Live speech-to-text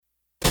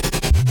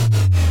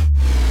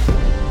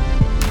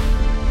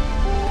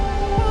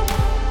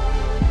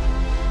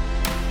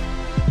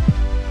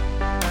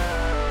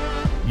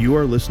You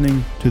are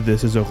listening to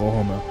This is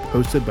Oklahoma,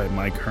 hosted by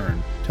Mike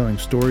Hearn, telling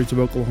stories of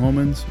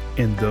Oklahomans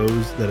and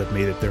those that have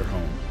made it their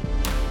home.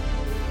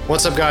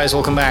 What's up, guys?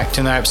 Welcome back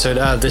to another episode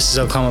of This is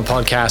Oklahoma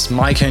podcast.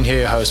 Mike Hearn here,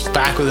 your host,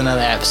 back with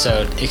another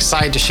episode.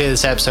 Excited to share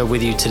this episode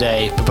with you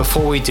today. But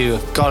before we do,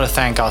 I've got to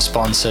thank our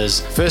sponsors.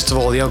 First of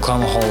all, the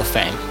Oklahoma Hall of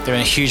Fame. They've been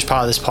a huge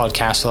part of this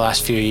podcast for the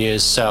last few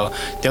years. So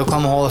the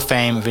Oklahoma Hall of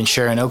Fame have been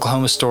sharing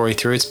Oklahoma's story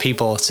through its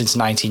people since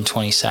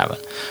 1927.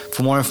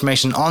 For more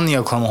information on the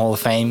Oklahoma Hall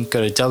of Fame,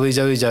 go to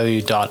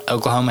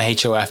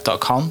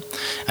www.oklahomahof.com.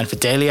 And for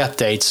daily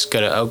updates, go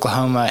to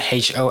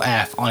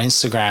oklahomahof on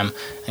Instagram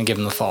and give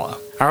them a follow.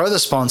 Our other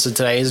sponsor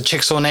today is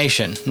Chickasaw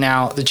Nation.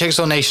 Now, the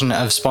Chickasaw Nation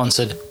have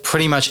sponsored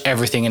pretty much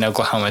everything in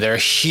Oklahoma. They're a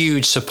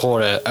huge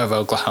supporter of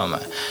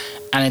Oklahoma.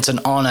 And it's an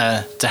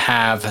honor to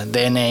have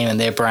their name and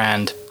their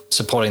brand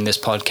supporting this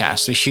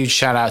podcast. A huge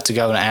shout out to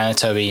Governor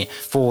Anatobi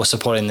for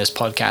supporting this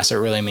podcast. It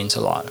really means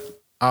a lot.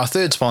 Our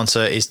third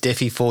sponsor is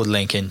Diffie Ford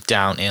Lincoln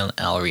down in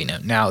El Reno.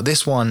 Now,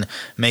 this one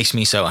makes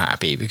me so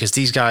happy because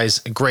these guys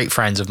are great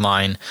friends of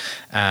mine,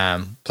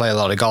 play a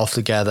lot of golf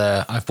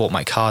together. I've bought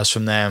my cars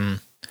from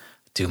them,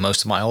 do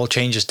most of my oil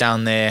changes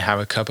down there, have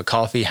a cup of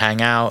coffee,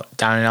 hang out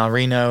down in El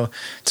Reno.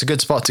 It's a good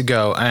spot to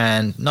go.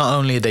 And not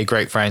only are they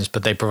great friends,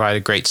 but they provide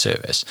a great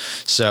service.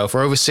 So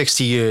for over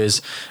 60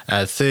 years,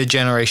 third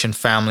generation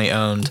family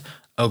owned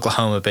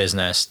Oklahoma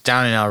business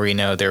down in El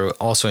Reno. They're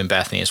also in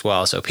Bethany as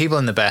well. So people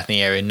in the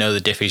Bethany area know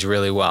the Diffies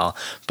really well.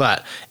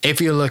 But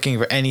if you're looking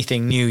for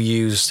anything new,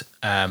 used,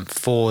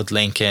 Ford,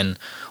 Lincoln,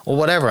 or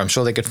whatever, I'm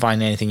sure they could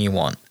find anything you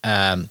want.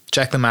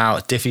 Check them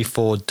out,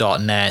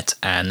 diffieford.net,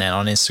 and then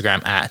on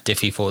Instagram at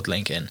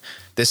diffiefordlincoln.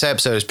 This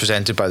episode is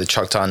presented by the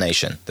Choctaw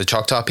Nation. The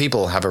Choctaw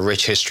people have a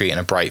rich history and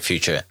a bright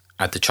future.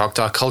 At the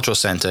Choctaw Cultural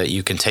Center,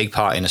 you can take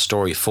part in a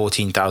story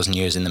 14,000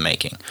 years in the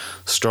making.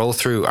 Stroll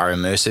through our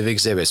immersive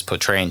exhibits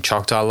portraying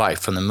Choctaw life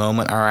from the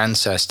moment our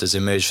ancestors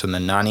emerged from the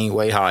Nani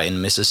Weha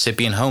in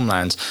Mississippian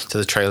homelands to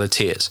the Trail of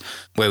Tears,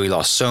 where we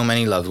lost so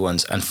many loved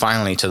ones, and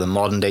finally to the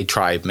modern-day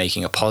tribe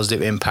making a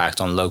positive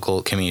impact on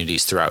local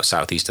communities throughout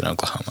southeastern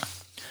Oklahoma.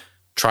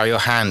 Try your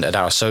hand at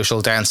our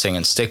social dancing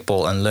and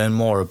stickball and learn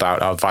more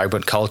about our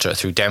vibrant culture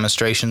through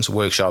demonstrations,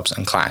 workshops,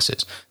 and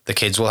classes. The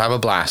kids will have a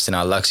blast in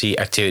our Luxie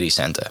Activity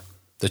Center.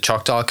 The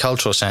Choctaw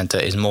Cultural Center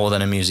is more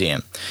than a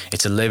museum.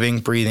 It's a living,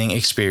 breathing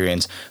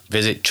experience.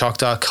 Visit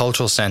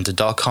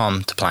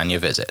choctawculturalcenter.com to plan your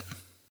visit.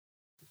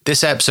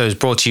 This episode is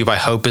brought to you by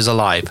Hope is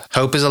Alive.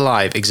 Hope is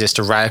Alive exists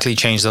to radically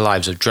change the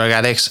lives of drug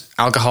addicts,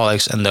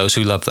 alcoholics, and those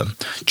who love them.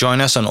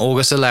 Join us on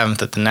August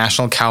 11th at the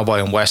National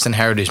Cowboy and Western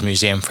Heritage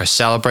Museum for a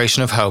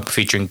celebration of hope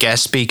featuring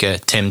guest speaker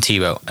Tim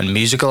Tebow and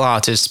musical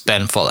artist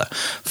Ben Fuller.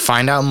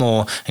 Find out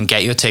more and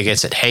get your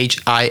tickets at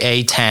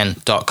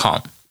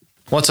HIA10.com.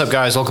 What's up,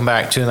 guys? Welcome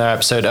back to another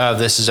episode of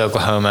This is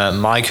Oklahoma.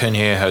 Mike Hearn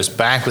here, host,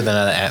 back with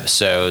another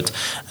episode,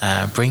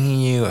 bringing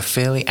you a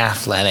fairly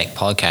athletic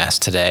podcast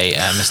today.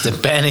 Mr.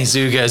 Ben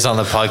Ezugha is on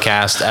the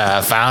podcast,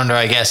 founder,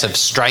 I guess, of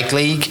Strike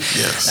League,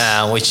 yes.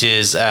 Which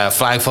is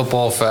flag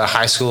football for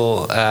high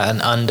school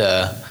and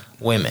under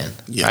women,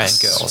 yes. Right,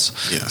 girls.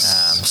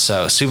 Yes.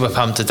 So super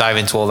pumped to dive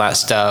into all that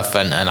stuff.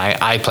 And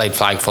I played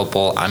flag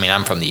football. I mean,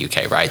 I'm from the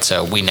UK, right?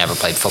 So we never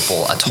played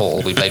football at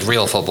all. We played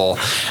real football.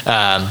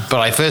 But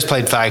I first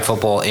played flag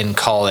football in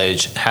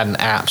college, had an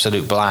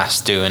absolute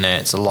blast doing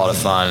it. It's a lot of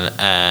fun.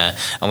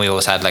 And we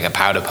always had like a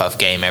powder puff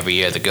game every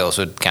year. The girls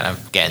would kind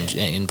of get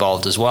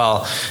involved as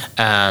well.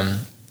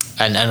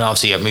 And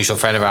obviously a mutual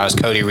friend of ours,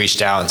 Cody,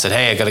 reached out and said,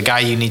 hey, I got a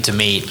guy you need to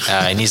meet.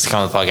 He needs to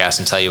come on the podcast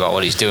and tell you about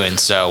what he's doing.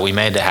 So we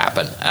made it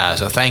happen.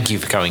 So thank you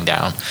for coming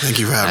down. Thank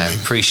you for having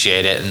me.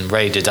 Appreciate it and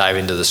ready to dive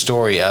into the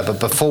story. But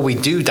before we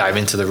do dive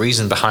into the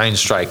reason behind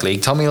Strike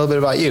League, tell me a little bit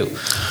about you.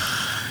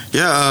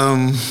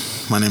 Yeah,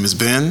 my name is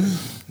Ben.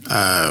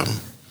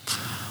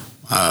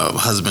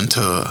 Husband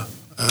to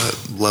a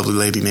lovely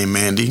lady named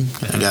Mandy.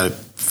 I got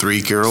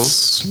 3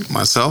 girls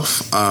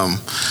myself.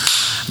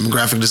 I'm a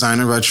graphic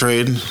designer by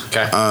trade.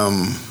 Okay.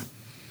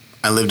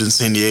 I lived in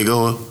San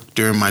Diego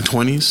during my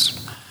 20s,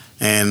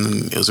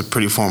 and it was a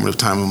pretty formative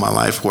time in my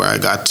life where I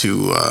got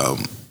to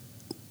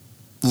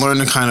learn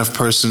the kind of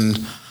person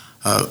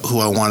who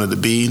I wanted to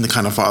be, the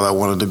kind of father I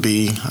wanted to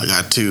be. I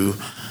got to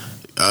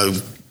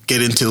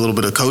get into a little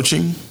bit of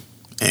coaching,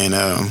 and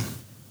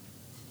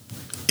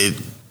it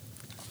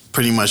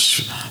pretty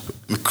much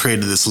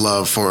created this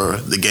love for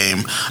the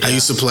game. Yeah.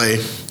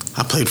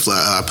 I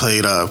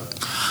played a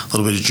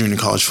little bit of junior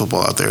college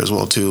football out there as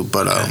well too,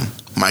 but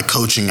my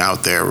coaching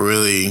out there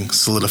really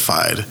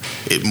solidified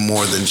it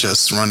more than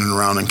just running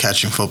around and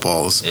catching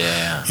footballs.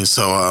 Yeah. And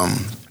so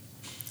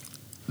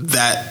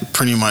that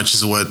pretty much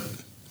is what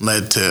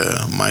led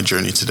to my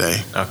journey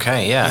today.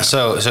 Okay, yeah.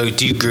 So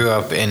do you grew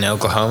up in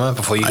Oklahoma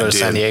before you go to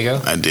San Diego?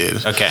 I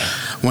did. Okay.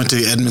 Went to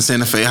Edmond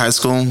Santa Fe High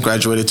School,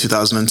 graduated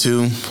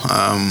 2002,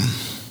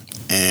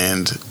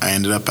 and I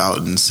ended up out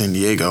in San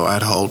Diego. I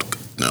had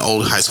an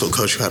old high school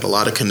coach who had a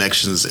lot of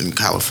connections in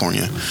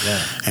California.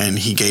 Yeah. And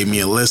he gave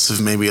me a list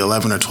of maybe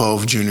 11 or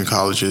 12 junior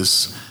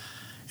colleges.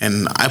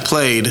 And I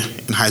played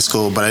in high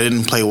school, but I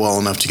didn't play well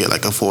enough to get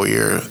like a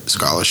 4-year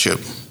scholarship.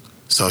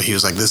 So he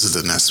was like, "This is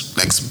the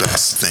next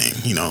best thing,"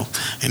 you know.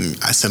 And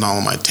I sent all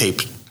of my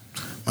tapes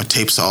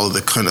to all of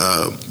the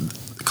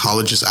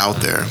colleges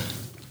out there,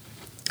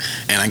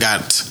 and I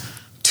got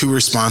 2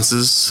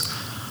 responses.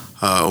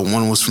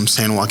 One was from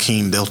San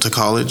Joaquin Delta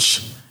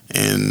College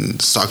in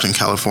Stockton,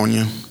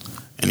 California,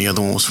 and the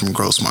other one was from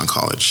Grossmont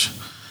College.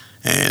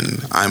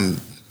 And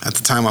at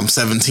the time I'm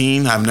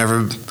 17. I've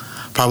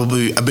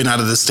been out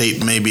of the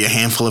state maybe a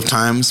handful of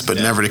times, but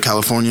never to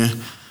California.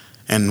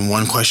 And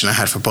one question I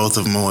had for both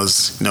of them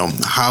was, you know,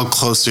 how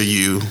close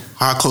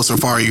or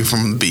far are you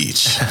from the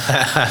beach?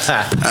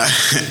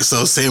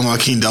 So San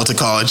Joaquin Delta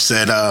College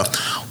said,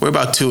 we're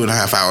about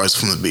 2.5 hours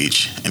from the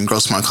beach. And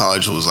Grossmont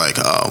College was like,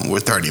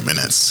 we're 30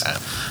 minutes.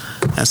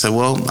 I said,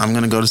 well, I'm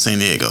going to go to San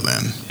Diego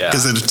then.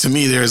 Because to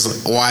me,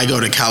 there's why go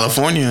to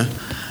California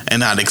and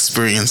not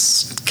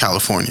experience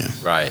California.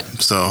 Right.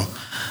 So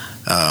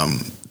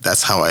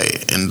that's how I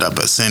ended up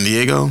at San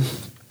Diego.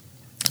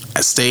 I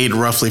stayed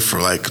roughly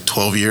for like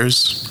 12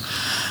 years,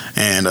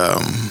 and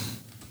I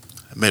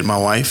met my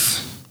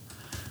wife.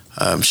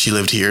 She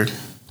lived here.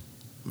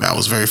 I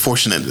was very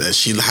fortunate that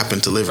she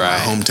happened to live in my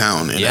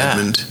hometown in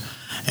Edmond,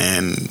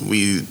 and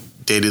we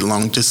dated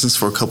long distance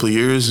for a couple of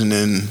years, and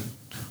then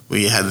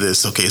we had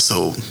this, okay,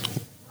 so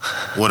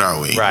what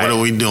are we? Right. What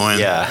are we doing?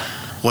 Yeah.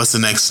 What's the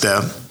next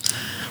step?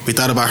 We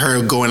thought about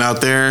her going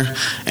out there,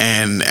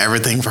 and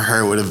everything for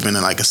her would have been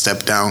like a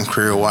step down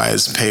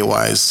career-wise,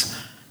 pay-wise.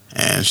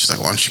 And she's like,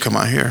 why don't you come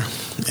out here?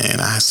 And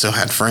I still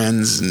had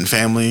friends and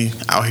family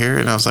out here.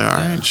 And I was like, all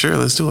right, sure,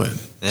 let's do it.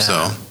 Yeah.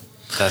 So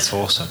that's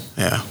awesome.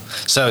 Yeah.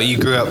 So you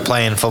grew up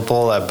playing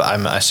football. I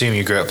assume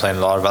you grew up playing a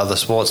lot of other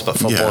sports, but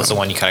football is the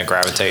one you kind of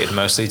gravitated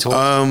mostly towards?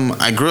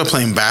 I grew up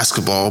playing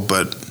basketball,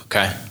 but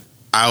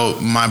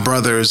my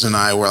brothers and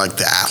I were like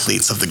the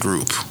athletes of the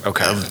group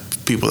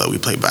of people that we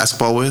played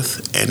basketball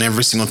with. And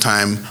every single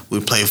time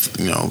we play,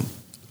 you know,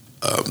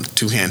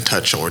 two-hand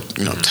touch or,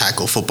 you know,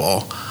 tackle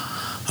football,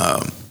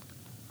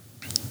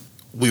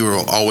 we were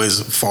always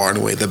far and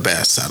away the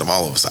best out of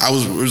all of us. There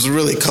was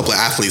really a couple of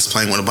athletes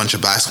playing with a bunch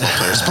of basketball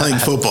players playing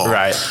football.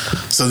 Right.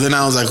 So then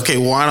I was like, okay,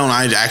 why don't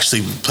I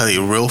actually play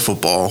real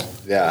football?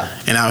 Yeah.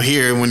 And out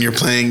here, when you're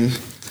playing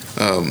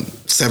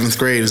 7th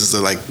grade, is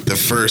like the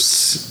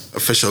first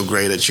official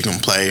grade that you can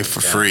play for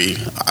free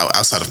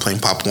outside of playing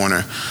Pop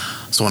Warner.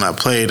 So when I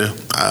played,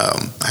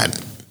 I had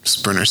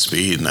sprinter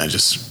speed, and I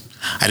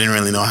didn't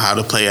really know how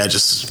to play. I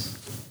just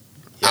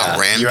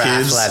outran you're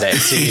kids. Athletic,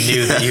 so you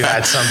knew that you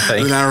had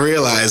something. And I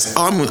realized,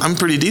 I'm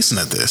pretty decent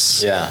at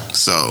this. Yeah.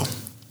 So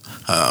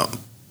I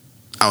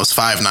was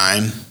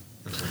 5'9",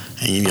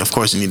 and of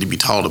course you need to be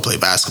tall to play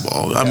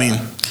basketball. I mean,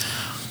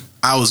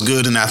 I was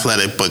good and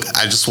athletic, but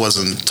I just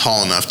wasn't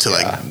tall enough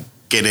to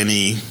get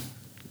any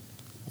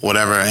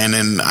whatever. And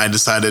then I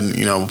decided,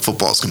 you know,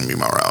 football's going to be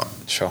my route.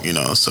 Sure. You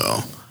know,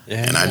 so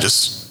I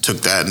just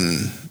took that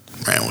and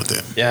ran with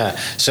it. Yeah.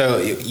 So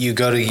you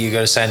go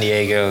to San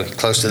Diego,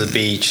 close to the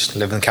beach,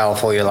 live in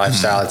California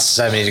lifestyle. It's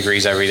 70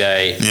 degrees every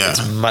day. Yeah.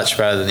 It's much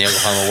better than the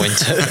Oklahoma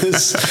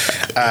winters.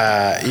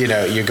 You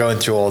know, you're going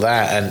through all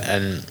that.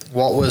 And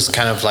what was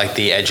kind of like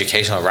the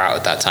educational route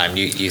at that time?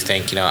 You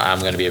think, you know, I'm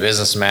going to be a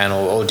businessman,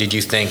 or did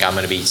you think I'm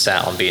going to be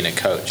set on being a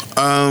coach?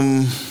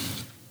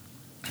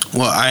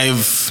 Well,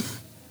 I've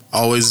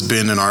always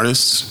been an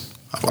artist.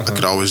 I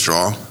could always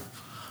draw.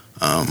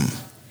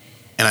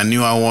 And I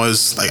knew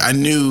I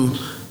knew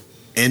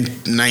in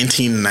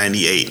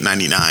 1998,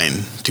 99,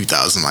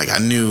 2000, like I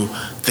knew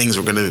things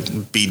were going to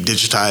be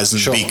digitized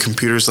and be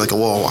computers. Like,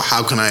 well,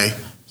 how can I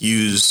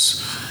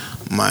use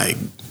my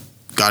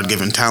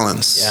God-given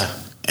talents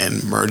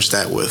and merge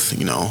that with,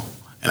 you know,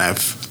 and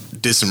I've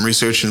did some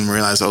research and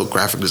realized,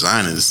 graphic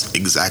design is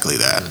exactly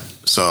that.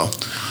 So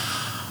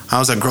I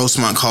was at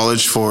Grossmont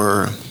College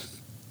for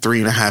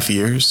 3.5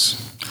 years.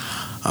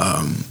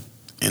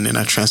 And then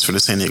I transferred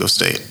to San Diego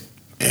State.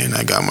 And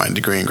I got my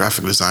degree in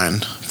graphic design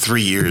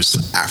 3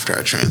 years after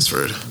I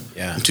transferred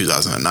in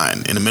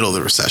 2009, in the middle of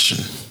the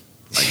recession.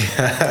 Like,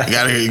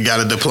 you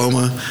got a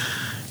diploma,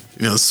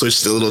 you know,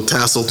 switched the little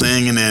tassel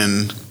thing, and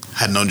then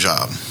had no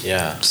job.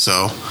 Yeah.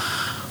 So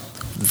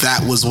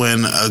that was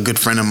when a good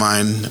friend of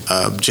mine,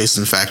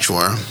 Jason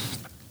Factuar,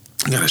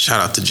 I got a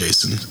shout out to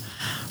Jason.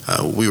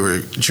 We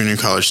were junior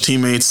college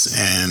teammates,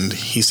 and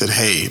he said,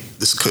 hey,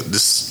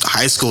 this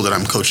high school that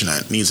I'm coaching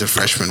at needs a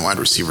freshman wide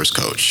receivers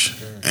coach.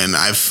 And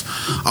I've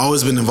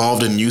always been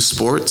involved in youth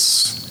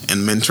sports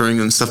and mentoring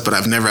and stuff, but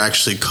I've never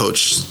actually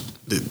coached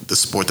the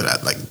sport that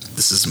I like.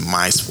 This is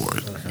my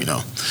sport, you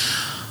know.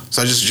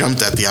 So I just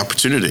jumped at the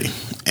opportunity,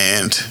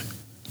 and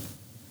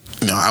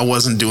you know, I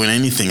wasn't doing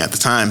anything at the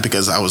time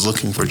because I was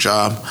looking for a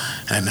job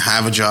and I didn't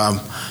have a job,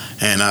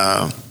 and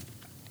I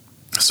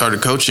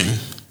started coaching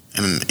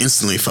and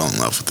instantly fell in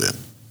love with it.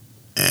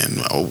 And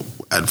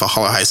at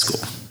Valhalla High School.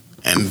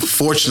 And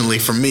fortunately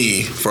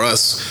for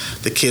us,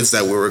 the kids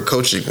that we were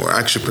coaching were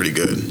actually pretty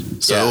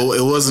good. So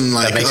it wasn't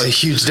like... That makes a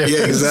huge difference.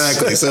 Yeah,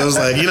 exactly. So it was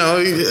like, you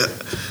know,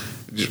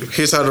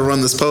 here's how to run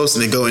this post,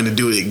 and they go in and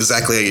do it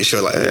exactly how you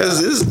show. Like, this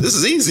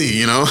is easy,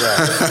 you know.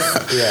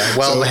 Yeah.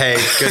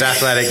 Well-behaved, good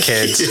athletic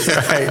kids,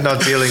 right?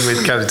 Not dealing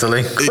with kind of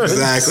delinquents.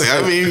 Exactly.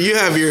 I mean, you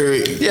have your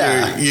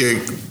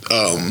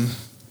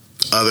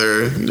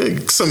other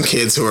some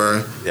kids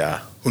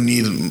who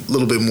need a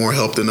little bit more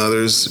help than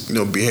others,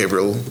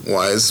 behavioral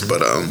wise,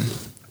 but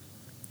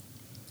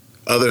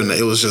other than that,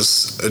 it was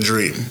just a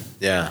dream.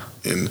 Yeah.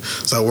 And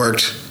so I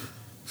worked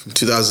from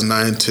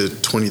 2009 to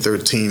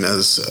 2013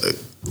 as a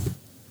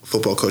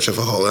football coach at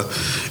Valhalla,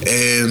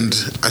 and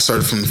I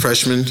started from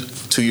freshman,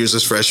 2 years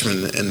as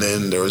freshman, and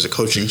then there was a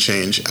coaching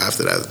change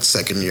after that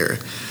second year,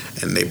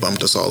 and they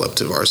bumped us all up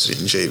to varsity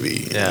and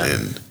JV. Yeah.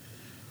 And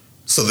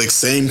so the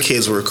same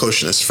kids we were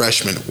coaching as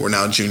freshmen were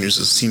now juniors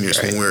and seniors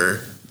when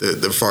we're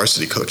the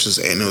varsity coaches,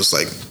 and it was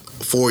like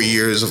 4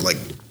 years of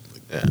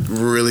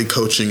really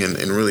coaching and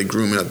really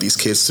grooming up these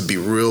kids to be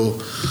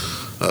real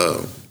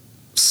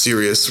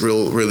serious,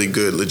 really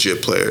good,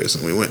 legit players.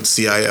 And we went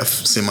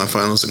CIF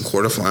semifinals and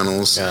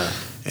quarterfinals,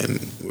 and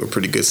we were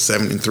pretty good,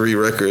 7-3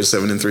 records,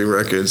 and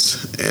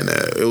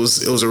it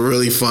was a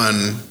really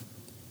fun.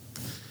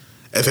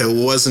 If it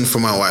wasn't for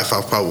my wife,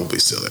 I'll probably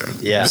still there.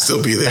 Yeah, I'd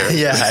still be there.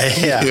 Yeah.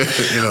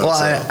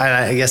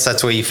 I guess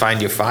that's where you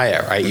find your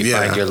fire, right? You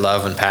find your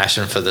love and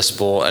passion for the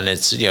sport, and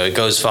it's it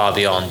goes far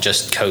beyond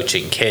just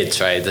coaching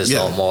kids, right? There's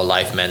a lot more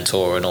life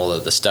mentor and all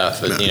of the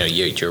stuff. And,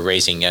 you're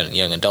raising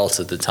young adults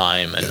at the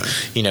time, and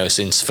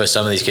since for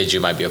some of these kids you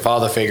might be a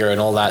father figure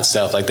and all that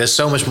stuff. Like, there's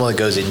so much more that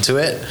goes into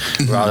it,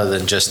 rather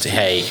than just,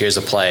 hey, here's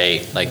a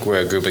play. Like, we're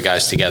a group of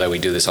guys together, we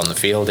do this on the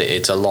field.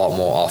 It's a lot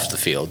more off the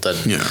field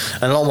and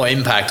a lot more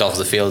impact off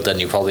the field than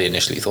you probably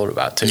initially thought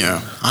about too.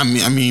 Yeah, I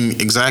mean,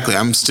 exactly.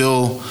 I'm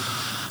still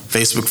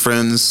Facebook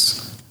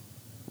friends.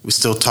 We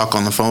still talk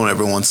on the phone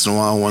every once in a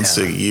while, once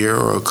a year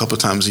or a couple of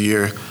times a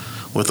year,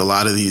 with a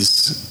lot of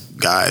these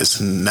guys.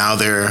 And now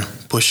they're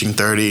pushing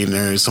 30,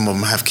 and some of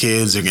them have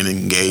kids. They're getting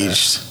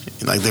engaged,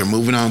 like they're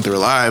moving on through their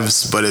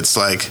lives. But it's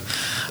like,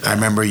 I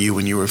remember you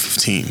when you were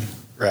 15,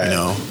 right?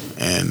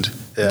 And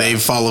they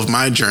followed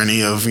my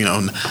journey of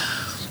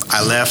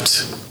I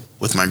left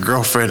with my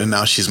girlfriend, and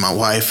now she's my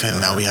wife,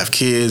 and now we have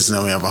kids, and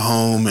now we have a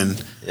home,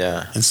 and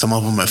some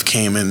of them have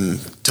came in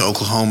to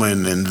Oklahoma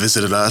and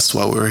visited us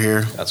while we were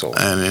here. That's all.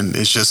 And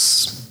it's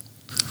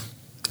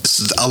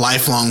a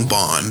lifelong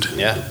bond.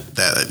 Yeah,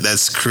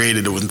 that's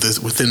created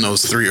within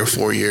those 3 or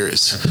 4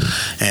 years,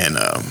 and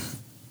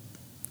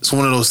it's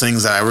one of those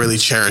things that I really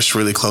cherish,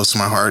 really close to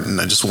my heart, and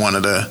I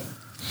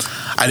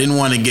didn't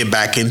want to get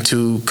back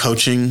into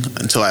coaching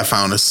until I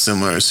found a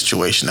similar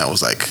situation that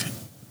was like,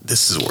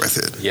 this is worth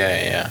it.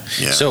 Yeah.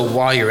 So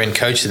while you're in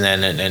coaching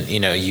then, and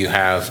you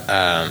have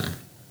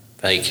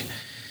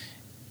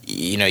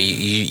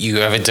you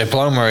have a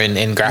diploma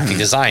in graphic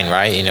design,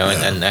 right?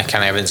 And that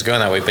kind of everything's going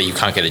that way, but you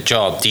can't get a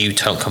job. Do you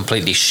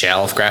completely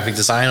shelve graphic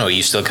design, or are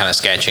you still kind of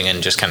sketching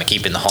and just kind of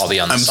keeping the hobby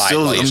on the side?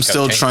 I'm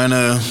still trying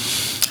to.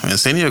 I mean,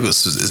 San Diego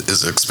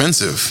is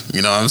expensive.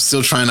 I'm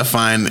still trying to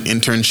find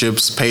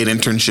internships, paid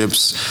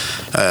internships,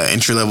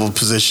 entry-level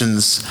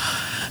positions.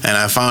 And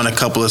I found a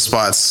couple of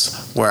spots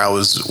where I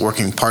was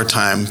working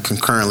part-time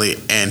concurrently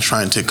and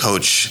trying to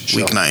coach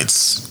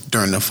weeknights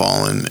during the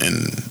fall and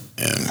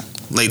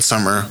late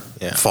summer,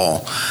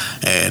 fall.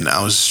 And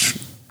I was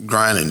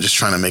grinding, just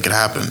trying to make it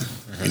happen,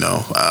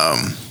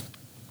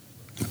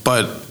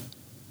 But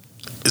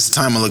it's a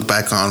time I look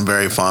back on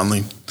very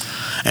fondly.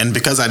 And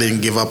because I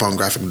didn't give up on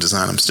graphic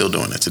design, I'm still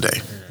doing it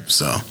today.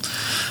 So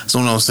it's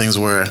one of those things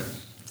where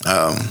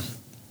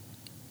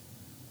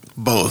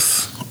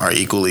both are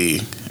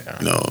equally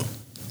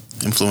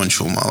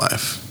influential in my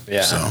life.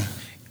 Yeah. So,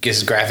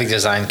 is graphic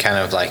design kind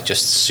of like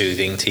just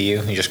soothing to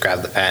you? You just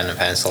grab the pen and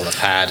pencil and the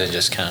pad and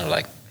just kind of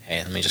like,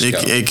 hey, let me just go.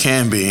 It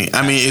can be.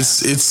 I mean,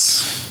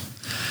 it's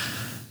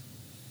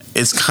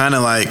kind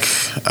of like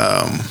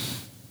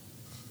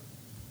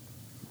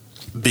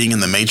being in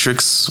the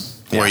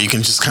Matrix, where you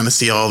can just kind of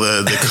see all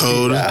the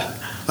code.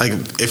 Like,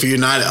 if you're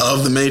not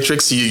of the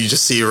Matrix, you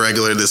just see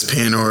this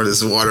pen or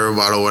this water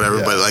bottle or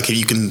whatever. But like,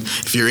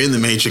 if you're in the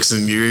Matrix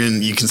and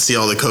you can see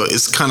all the code.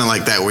 It's kind of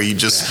like that, where you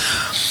just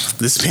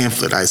this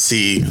pamphlet I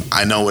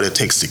know what it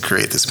takes to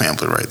create this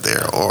pamphlet right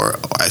there, or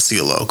I see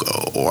a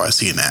logo, or I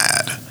see an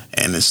ad,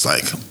 and it's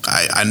like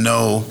I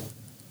know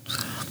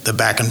the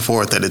back and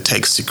forth that it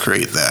takes to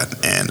create that,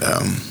 and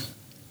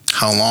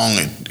how long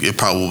it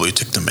probably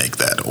took to make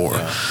that, or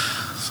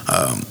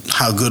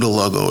how good a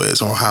logo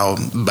is, or how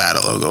bad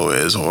a logo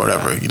is, or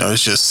whatever.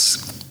 It's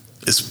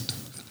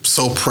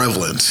so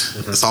prevalent.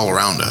 It's all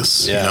around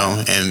us,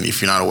 and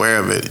if you're not aware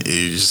of it,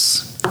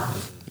 it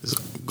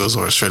goes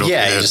straight over your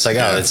head. You're just like,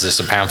 it's just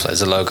a pamphlet,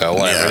 it's a logo,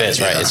 whatever it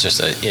is, right? It's just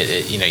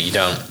you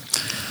don't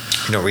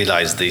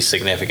realize the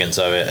significance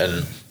of it.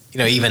 And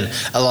even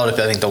a lot of,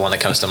 I think the one that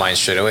comes to mind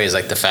straight away is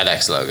like the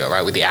FedEx logo,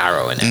 right, with the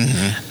arrow in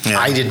it.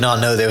 I did not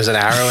know there was an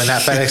arrow in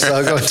that FedEx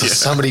logo until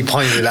somebody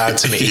pointed it out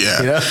to me.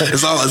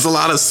 It's a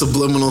lot of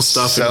subliminal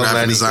stuff in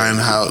graphic design.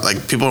 How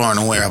people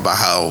aren't aware about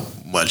how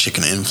much it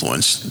can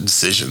influence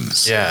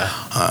decisions.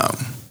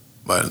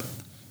 But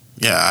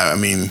I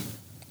mean,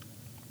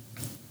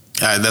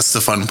 that's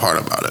the fun part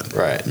about it.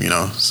 Right.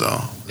 So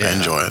I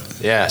enjoy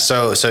it. Yeah.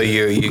 So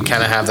you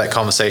kind of have that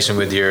conversation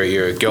with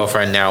your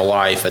girlfriend, now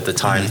wife, at the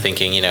time,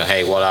 thinking,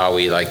 hey, what are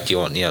we like? Do you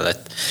want,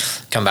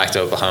 let's come back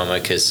to Oklahoma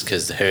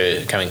because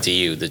her coming to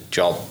you, the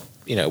job,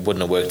 wouldn't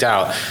have worked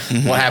out.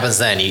 What happens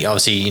then? You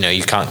obviously,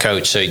 you can't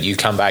coach, so you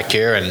come back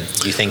here and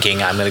you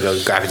thinking, I'm going to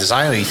go graphic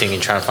design, or are you thinking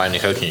trying to find a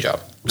coaching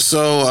job?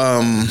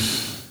 So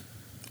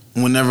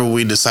whenever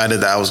we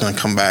decided that I was going to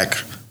come back,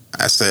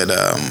 I said,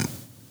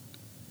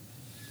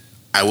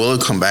 I will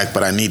come back,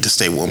 but I need to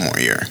stay one more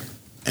year.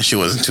 And she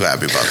wasn't too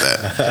happy about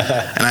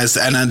that.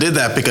 and I did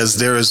that because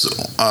there was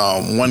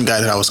one guy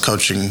that I was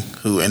coaching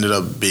who ended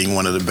up being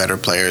one of the better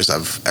players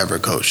I've ever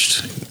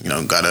coached.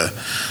 Got a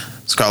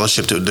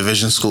scholarship to a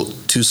Division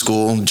II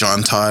school,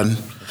 John Todd.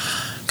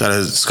 Got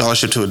a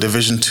scholarship to a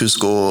Division II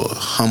school,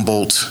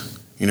 Humboldt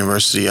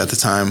University at the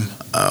time.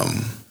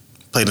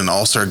 Played an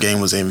All-Star game,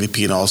 was MVP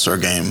in an All-Star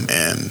game,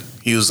 and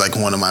he was like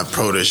one of my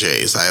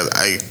proteges.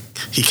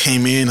 He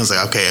came in, I was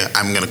like, okay,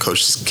 I'm going to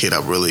coach this kid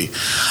up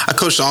I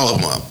coached all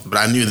of them up, but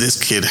I knew this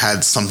kid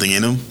had something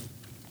in him,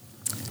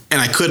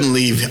 and I couldn't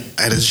leave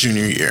at his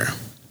junior year.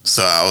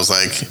 So I was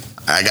like,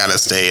 I got to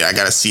stay, I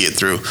got to see it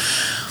through.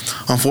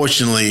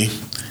 Unfortunately,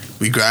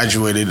 we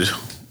graduated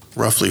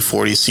roughly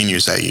 40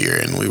 seniors that year,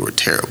 and we were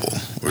terrible.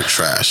 We were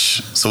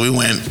trash. So we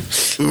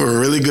were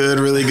really good,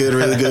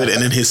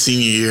 and in his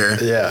senior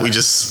year, we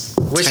just...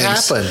 Which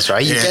happens,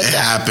 right? You get that.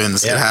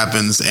 It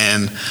happens,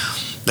 and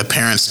the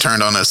parents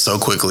turned on us so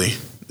quickly.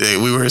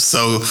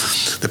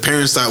 The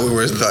parents thought we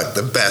were like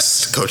the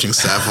best coaching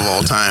staff of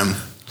all time.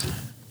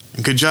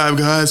 Good job,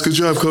 guys. Good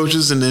job,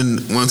 coaches. And then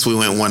once we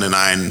went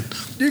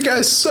 1-9, you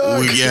guys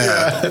suck.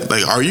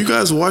 Like, are you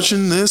guys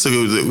watching this? Like,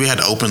 we had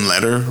an open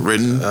letter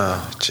written.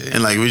 Oh, geez.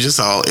 And like, it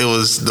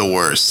was the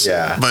worst.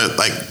 Yeah. But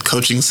like,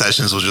 coaching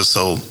sessions was just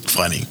so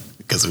funny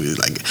because we're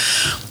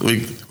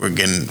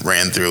getting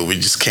ran through. We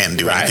just can't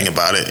do anything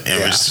about it,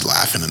 and we're just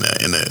laughing in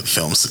the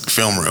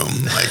film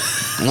room. Like,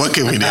 what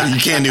can we do? You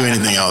can't do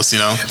anything else,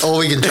 All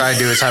we can try and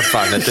do is have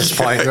fun at this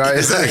point, right?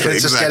 Exactly.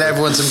 Just get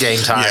everyone some game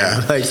time.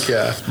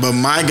 Yeah. But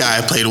my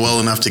guy played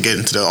well enough to get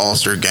into the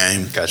All-Star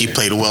game. Gotcha. He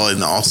played well in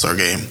the All-Star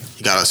game.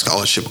 He got a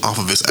scholarship off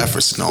of his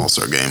efforts in the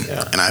All-Star game,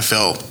 and I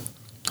felt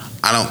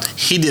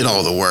he did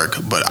all the work,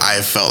 but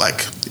I felt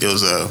like it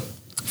was a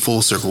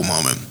full circle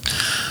moment.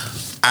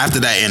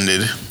 After that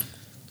ended,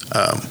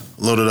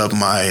 loaded up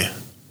my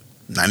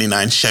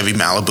 99 Chevy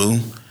Malibu,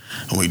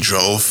 and we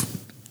drove.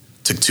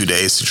 Took 2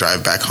 days to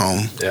drive back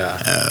home.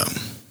 I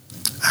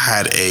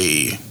had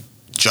a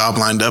job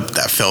lined up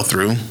that fell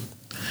through,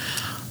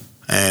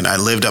 and I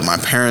lived at my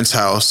parents'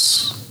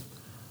 house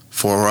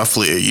for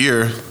roughly a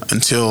year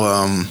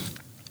until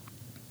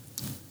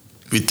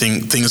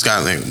things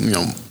got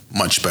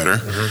much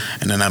better,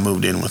 and then I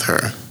moved in with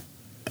her.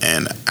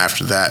 And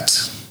after that,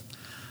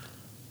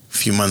 a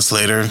few months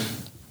later,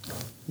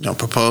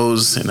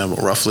 proposed, and then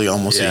roughly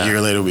almost a year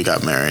later, we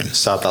got married.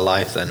 Start the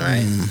life then,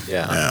 right?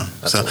 Yeah.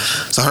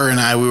 So her and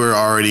I, we were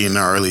already in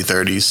our early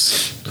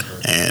 30s,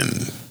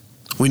 and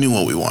we knew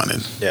what we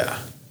wanted. Yeah.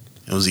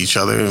 It was each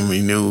other, and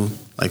we knew,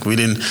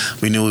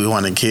 we knew we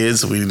wanted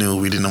kids. We knew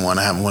we didn't want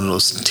to have one of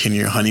those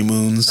 10-year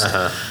honeymoons.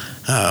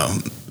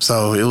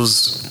 So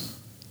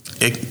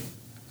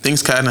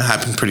things kind of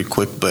happened pretty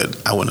quick,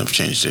 but I wouldn't have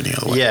changed any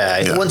other way.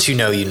 Yeah, once you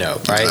know, right?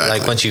 Exactly.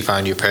 Like, once you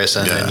find your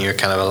person and you're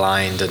kind of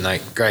aligned and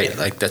great,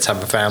 let's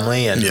have a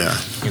family. And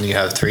you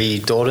have 3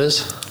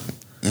 daughters?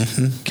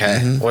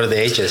 Okay. What are the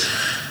ages?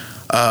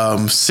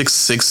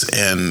 6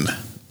 and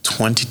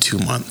 22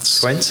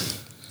 months. Twins?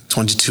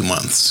 22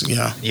 months,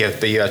 yeah.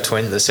 But you have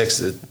twins,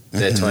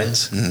 they're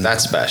twins?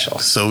 That's special.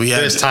 So we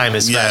had... First time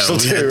is special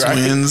too, had right?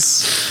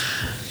 twins.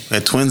 We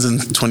had twins in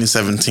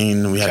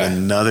 2017. We had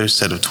another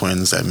set of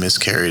twins that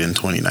miscarried in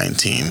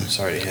 2019.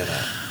 Sorry to hear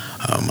that.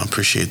 I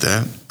appreciate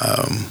that.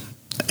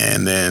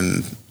 And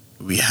then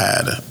we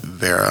had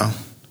Vera.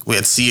 We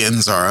had Sia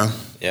and Zara.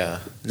 Yeah.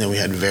 Then we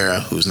had Vera,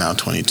 who's now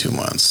 22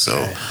 months.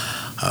 So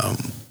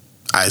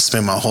I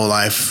spent my whole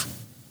life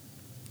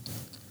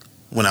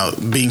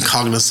being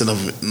cognizant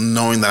of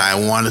knowing that I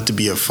wanted to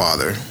be a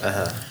father.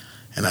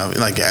 And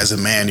as a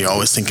man, you're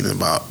always thinking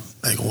about,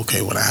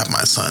 okay, when I have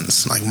my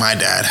sons. Like, my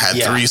dad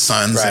had 3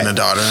 sons and a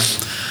daughter.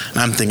 And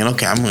I'm thinking,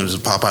 okay, I'm going to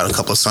just pop out a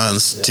couple of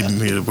sons to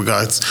me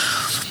regards.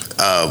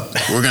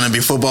 We're going to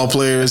be football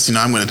players.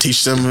 I'm going to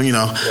teach them, And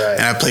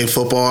I played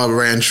football, I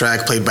ran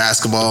track, played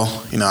basketball.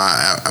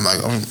 I'm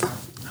like,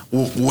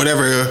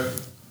 whatever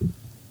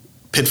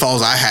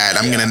pitfalls I had,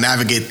 I'm going to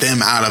navigate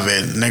them out of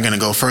it. And they're going to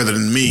go further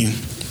than me.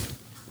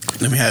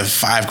 Then we have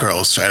 5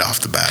 girls straight off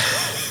the bat.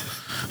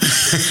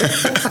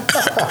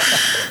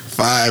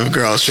 5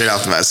 girls straight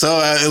off the bat. So,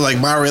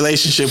 my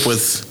relationship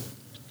with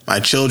my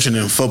children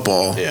in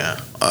football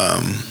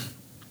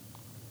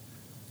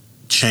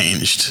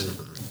changed,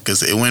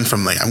 because it went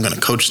from I'm going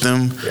to coach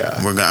them,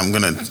 I'm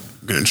going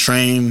to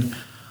train,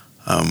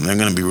 they're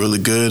going to be really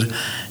good,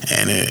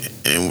 and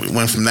it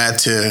went from that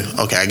to,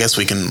 okay, I guess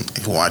we can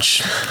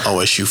watch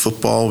OSU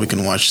football, we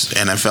can watch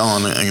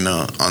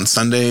NFL on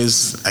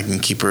Sundays. I can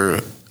keep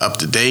her up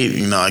to date.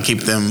 I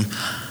keep them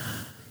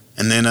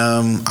And then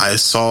I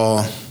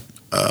saw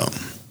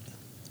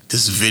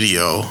this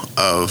video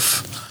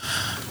of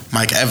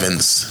Mike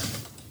Evans,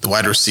 the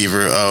wide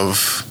receiver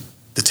of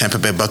the Tampa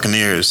Bay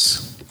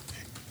Buccaneers,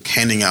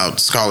 handing out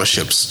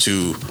scholarships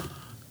to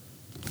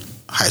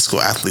high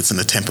school athletes in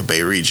the Tampa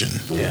Bay region.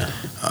 Yeah.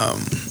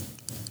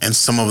 And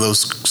some of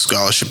those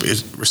scholarship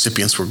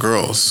recipients were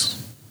girls.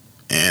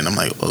 And I'm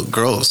like, well,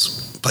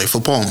 girls play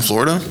football in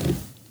Florida?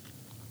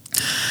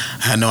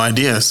 I had no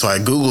idea. So I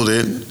Googled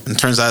it, and it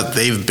turns out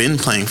they've been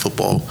playing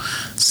football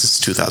since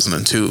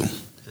 2002,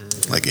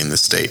 like in the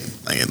state.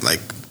 Like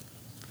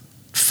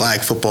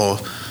flag football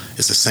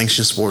is a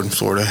sanctioned sport in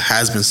Florida,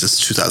 has been since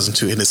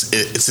 2002, and it's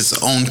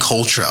its own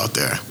culture out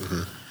there.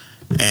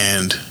 Mm-hmm.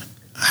 And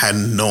I had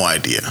no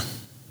idea.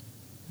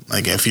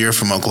 Like, if you're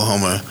from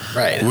Oklahoma,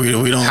 right? We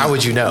don't. How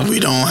would you know?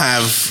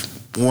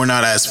 We're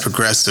not as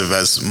progressive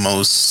as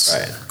most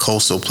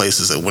coastal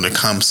places when it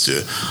comes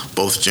to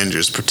both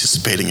genders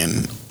participating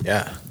in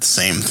the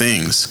same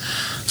things.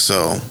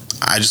 So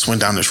I just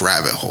went down this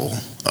rabbit hole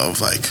of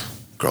like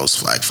girls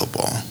flag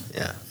football.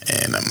 Yeah.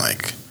 And I'm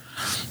like,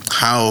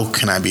 how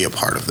can I be a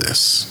part of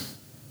this?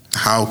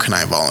 How can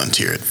I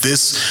volunteer?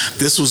 This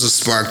was a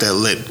spark that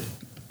lit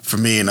for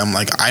me, and I'm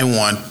like, I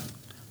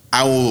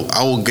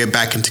will get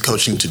back into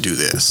coaching to do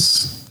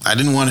this. I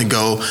didn't want to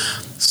go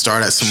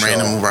start at some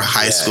random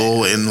high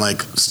school and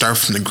like start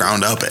from the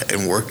ground up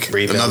and work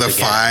another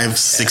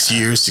 5-6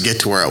 years to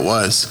get to where I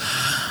was.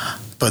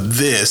 But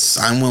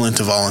I'm willing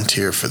to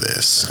volunteer for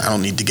this. I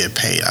don't need to get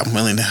paid. I'm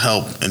willing to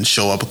help and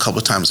show up a couple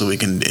of times a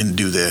week and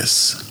do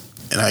this.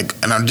 And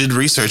I did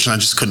research, and I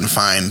just couldn't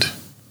find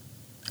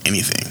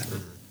anything.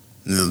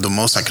 The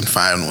most I can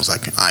find was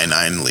like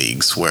I-9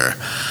 leagues, where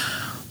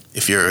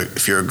if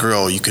you're a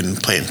girl, you can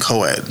play in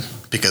co-ed,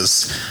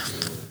 because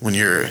when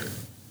you're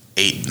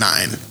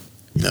 8-9,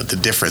 you know, the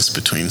difference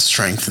between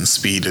strength and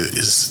speed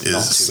is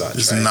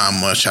not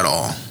much at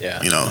all.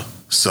 Yeah. You know,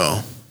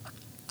 so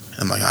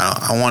I'm like,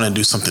 I want to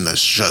do something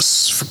that's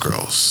just for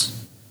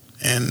girls,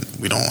 and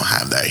we don't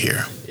have that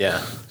here.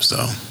 Yeah.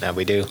 So now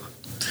we do.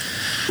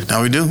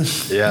 Now we do.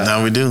 Yeah.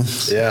 Now we do.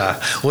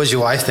 Yeah. What did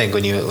your wife think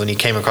when you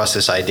came across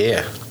this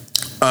idea?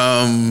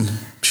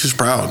 She was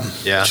proud.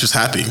 Yeah. She was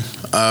happy.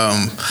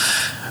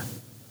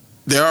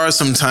 There are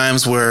some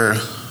times where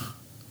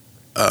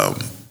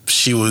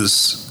she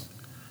was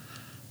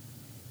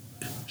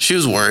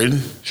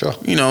worried. Sure.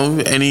 You know,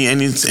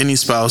 any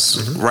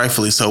spouse,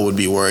 rightfully so, would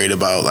be worried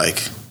about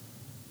like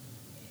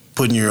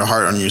putting your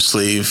heart on your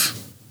sleeve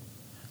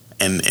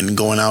and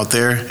going out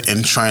there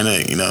and trying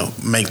to, you know,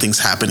 make things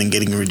happen and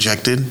getting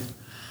rejected.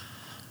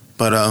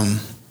 But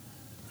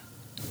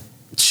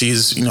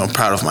she's, you know,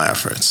 proud of my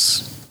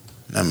efforts.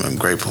 I'm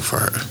grateful for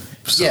her.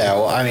 So. Yeah,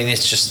 well, I mean,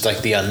 it's just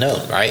like the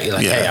unknown, right? You're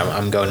like, hey,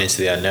 I'm going into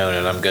the unknown,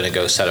 and I'm going to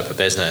go set up a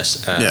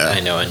business,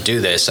 and do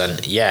this, and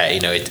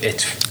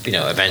it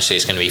eventually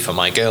it's going to be for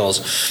my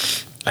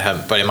girls,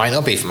 but it might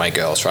not be for my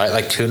girls, right?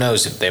 Like, who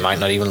knows? They might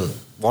not even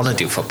want to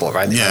do football,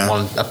 right? They might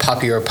want a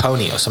puppy or a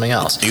pony or something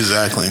else.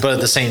 Exactly. But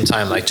at the same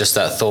time, like, just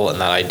that thought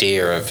and that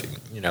idea of,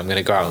 you know, I'm going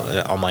to go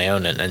out on my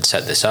own and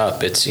set this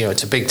up. It's, you know,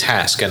 it's a big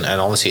task, and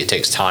obviously it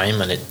takes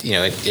time, and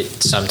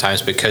it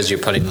sometimes, because you're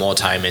putting more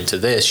time into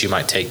this, you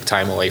might take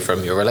time away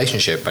from your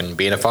relationship and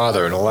being a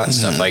father and all that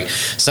stuff. Like,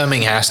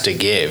 something has to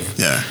give.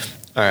 Yeah.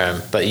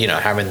 But, you know,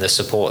 having the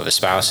support of a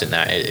spouse in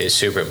that is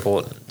super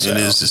important. So.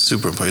 It's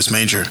super important. It's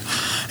major.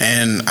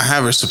 And I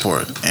have her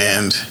support.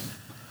 And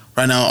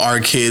right now our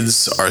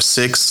kids are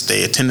 6.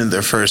 They attended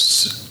their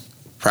first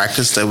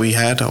practice that we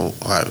had,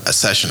 a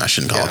session. I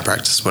shouldn't call it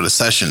practice, but a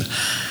session.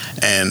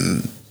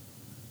 And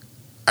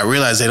I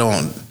realized they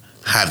don't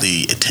have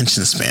the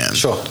attention span.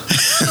 Sure.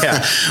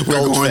 Yeah.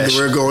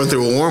 We're going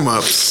through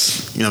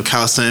warm-ups, you know,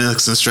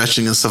 calisthenics and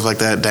stretching and stuff like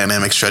that,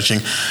 dynamic stretching.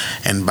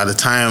 And by the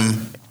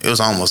time it was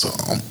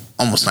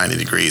almost 90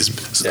 degrees,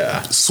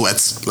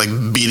 sweats like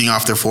beating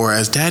off their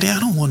foreheads. Daddy, I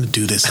don't want to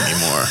do this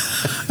anymore.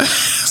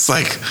 It's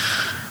like,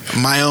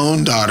 my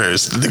own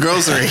daughters, the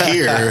girls that are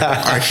here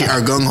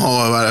are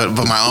gung-ho about it,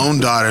 but my own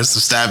daughters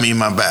have stabbed me in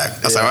my back.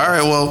 I was like, all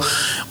right,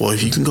 well,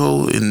 if you can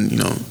go and, you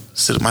know,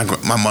 sit. My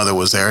mother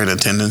was there in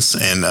attendance,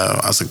 and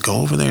I was like, go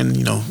over there and,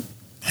 you know,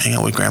 hang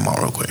out with grandma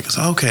real quick. I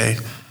said, okay.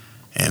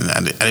 And I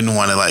didn't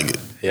want to like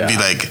be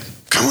like,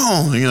 come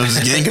on, you know,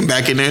 just yank him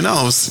back in there. No,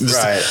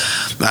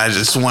 I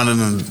just wanted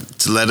them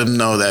to let them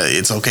know that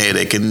it's okay.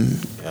 They can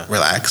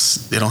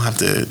relax. They don't have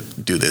to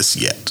do this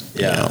yet.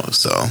 Yeah. You know,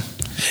 so.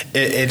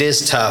 It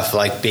is tough,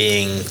 like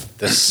being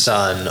the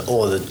son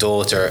or the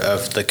daughter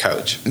of the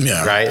coach,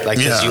 right? Like,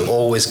 because you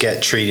always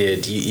get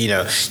treated,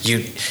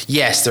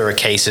 yes, there are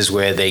cases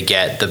where they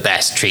get the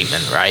best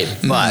treatment, right?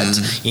 But,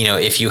 you know,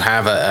 if you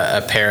have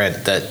a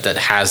parent that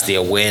has the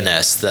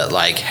awareness that,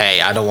 like, hey,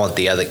 I don't want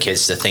the other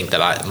kids to think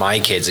that my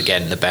kids are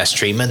getting the best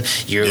treatment,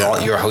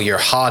 you're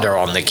harder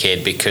on the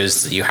kid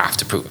because you have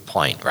to prove a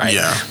point, right?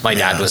 Yeah. My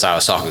dad was our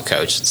soccer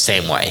coach,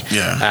 same way.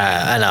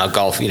 Yeah. And our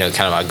golf, you know,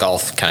 kind of our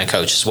golf kind of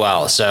coach as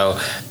well. So,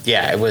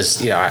 yeah, it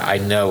was, you know, I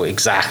know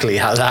exactly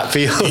how that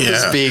feels,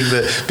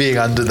 being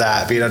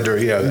under,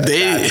 you know,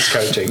 dad's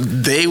coaching.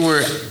 They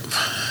were,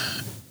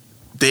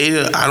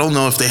 I don't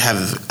know if they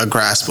have a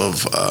grasp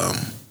of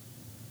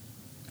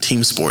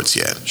team sports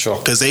yet. Sure.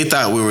 Because they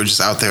thought we were just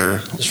out there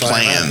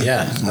playing,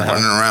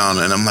 running around.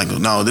 And I'm like,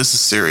 no, this is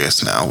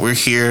serious now. We're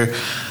here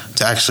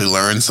to actually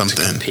learn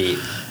something.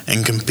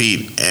 And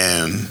compete.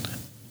 And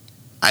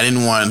I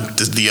didn't want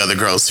the other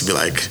girls to be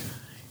like,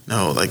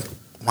 no, like,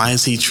 why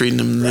is he treating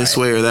them this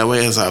way or that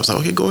way? As I was like,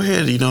 okay, go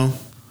ahead, you know.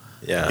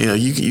 Yeah. You know,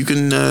 you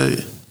can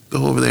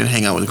go over there and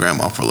hang out with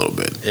grandma for a little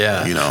bit.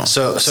 Yeah. You know.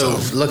 So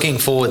looking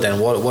forward then,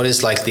 what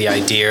is like the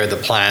idea, the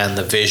plan,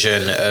 the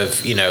vision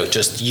of, you know,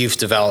 just youth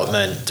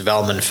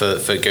development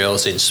for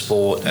girls in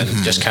sport, and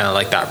just kind of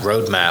like that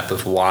roadmap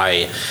of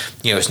why,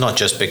 you know, it's not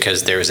just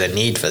because there is a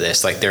need for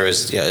this. Like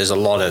there's a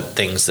lot of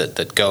things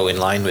that go in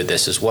line with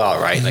this as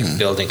well, right? Like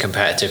building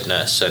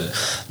competitiveness and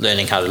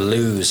learning how to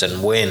lose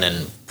and win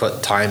and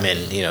put time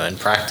in, you know, and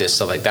practice,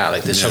 stuff like that.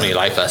 Like there's so many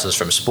life lessons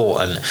from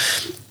sport, and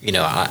you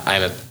know,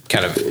 I'm a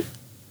kind of,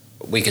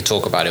 we could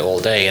talk about it all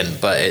day,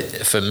 but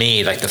for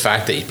me, like the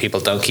fact that people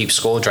don't keep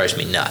score drives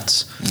me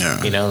nuts.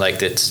 Yeah. You know,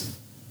 like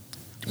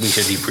we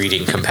should be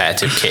breeding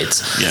competitive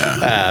kids.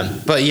 Yeah.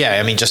 But yeah,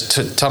 I mean,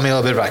 just tell me a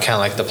little bit about kind of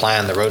like the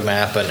plan, the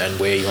roadmap, and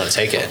where you want to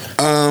take it.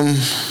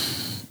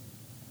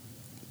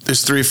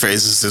 There's 3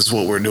 phases. This is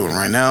what we're doing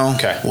right now.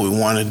 Okay. What we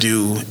want to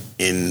do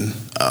in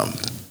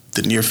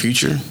the near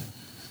future,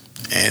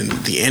 and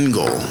the end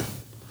goal.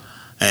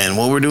 And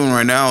what we're doing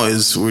right now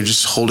is we're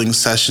just holding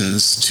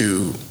sessions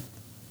to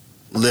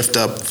lift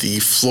up the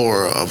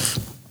floor of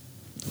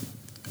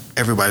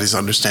everybody's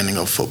understanding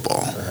of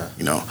football.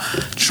 You know,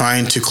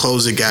 trying to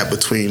close the gap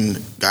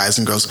between guys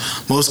and girls.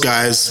 Most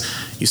guys,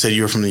 you said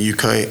you were from the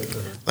UK,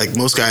 like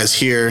most guys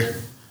here,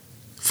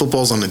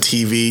 football's on the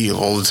TV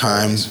all the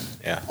time.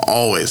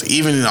 Always.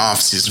 Even in the off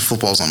season,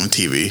 football's on the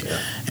TV.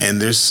 And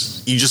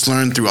you just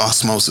learn through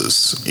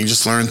osmosis. You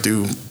just learn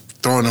through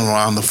throwing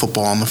around the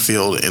football on the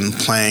field and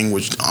playing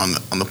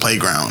on the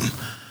playground.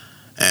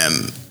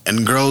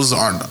 And girls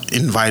aren't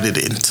invited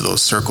into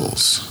those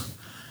circles.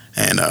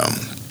 And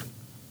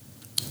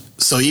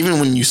so even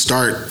when you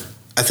start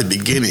at the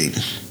beginning,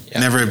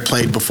 never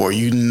played before,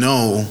 you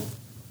know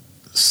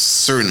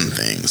certain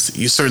things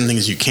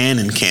you can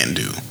and can't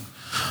do.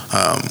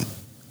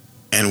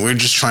 And we're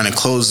just trying to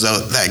close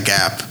that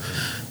gap,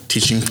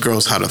 teaching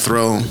girls how to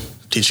throw,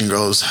 teaching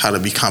girls how to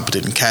be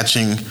competent in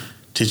catching,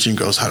 teaching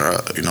girls how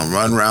to, you know,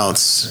 run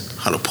routes,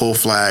 how to pull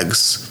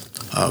flags,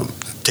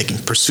 taking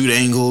pursuit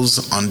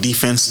angles on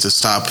defense to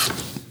stop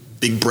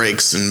big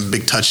breaks and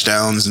big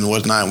touchdowns and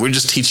whatnot. We're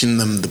just teaching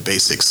them the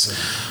basics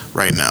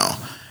right now.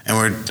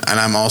 And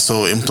I'm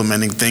also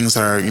implementing things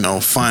that are, you know,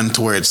 fun,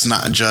 to where it's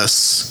not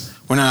just,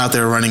 we're not out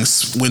there running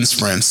wind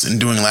sprints and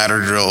doing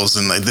ladder drills.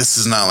 And like, this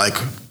is not like,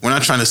 we're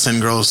not trying to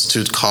send girls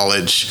to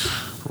college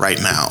right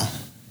now.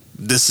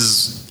 This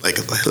is like,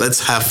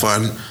 let's have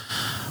fun.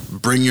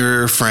 Bring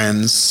your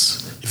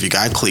friends. If you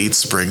got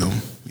cleats, bring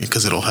them,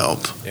 because it'll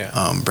help.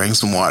 Bring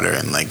some water,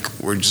 and like,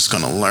 we're just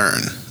gonna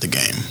learn the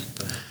game.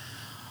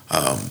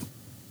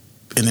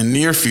 In the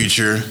near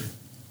future,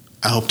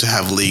 I hope to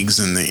have leagues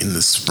in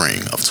the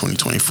spring of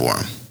 2024.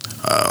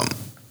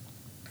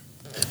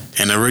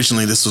 And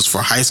originally this was for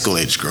high school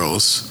age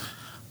girls,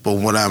 but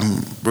what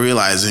I'm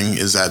realizing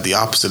is that the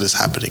opposite is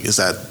happening. Is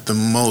that the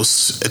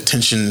most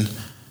attention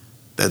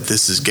that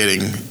this is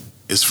getting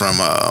is from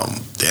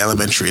the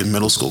elementary and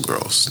middle school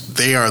girls.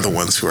 They are the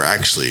ones who are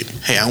actually,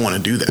 hey, I want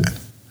to do that.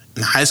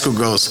 And high school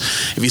girls,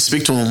 if you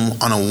speak to them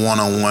on a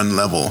one-on-one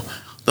level,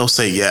 they'll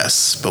say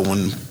yes, but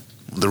when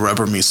the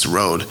rubber meets the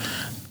road,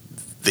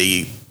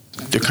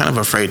 they're kind of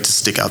afraid to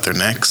stick out their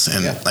necks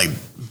and like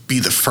be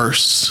the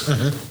first.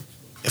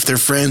 If their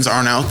friends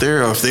aren't out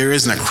there, or if there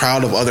isn't a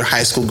crowd of other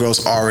high school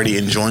girls already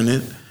enjoying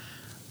it,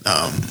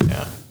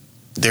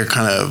 they're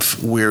kind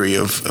of weary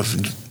of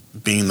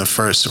being the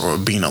first or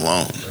being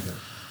alone.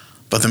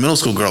 But the middle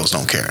school girls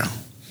don't care,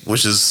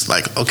 which is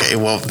like, okay,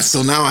 well,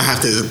 so now I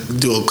have to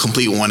do a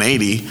complete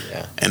 180,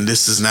 and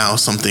this is now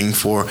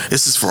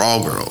this is for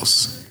all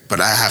girls,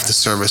 but I have to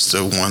service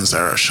the ones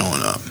that are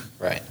showing up.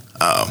 Right.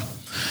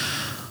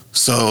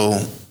 So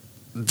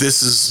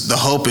the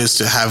hope is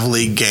to have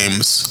league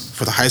games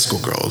for the high school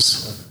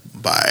girls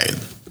by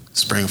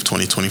spring of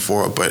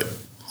 2024, but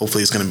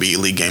hopefully it's going to be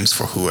league games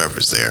for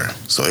whoever's there.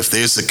 So if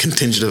there's a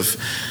contingent of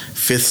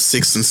 5th,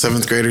 6th, and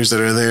 7th graders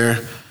that are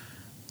there,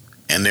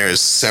 and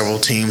there's several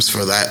teams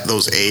for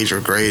those age or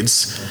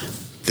grades,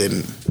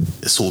 then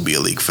this will be a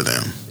league for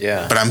them.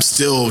 Yeah. But I'm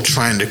still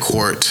trying to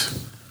court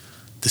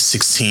the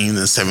 16 and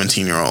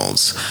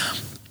 17-year-olds.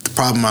 The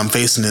problem I'm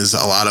facing is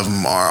a lot of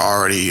them are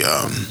already,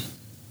 I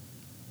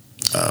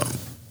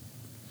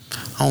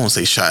don't want to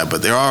say shy,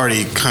 but they're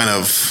already kind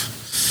of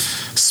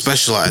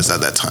specialized at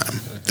that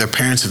time. Their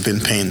parents have been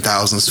paying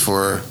thousands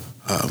for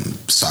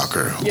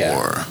soccer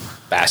or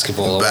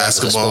basketball,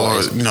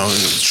 or you know,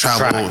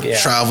 travel,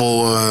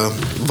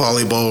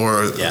 volleyball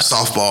or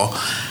softball.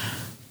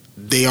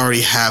 They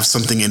already have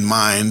something in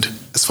mind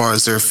as far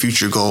as their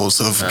future goals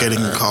of getting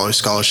a college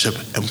scholarship,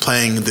 and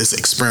playing this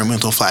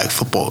experimental flag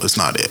football is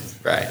not it.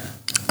 Right.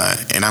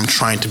 And I'm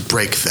trying to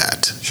break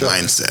that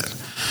mindset.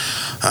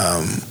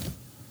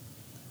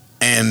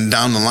 And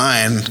down the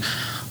line,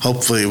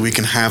 hopefully we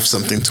can have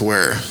something to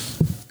where,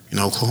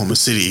 Oklahoma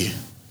City,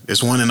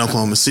 there's one in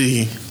Oklahoma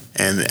City,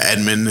 and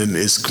Edmond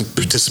is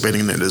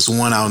participating in it. There's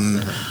one out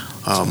in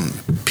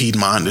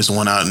Piedmont. There's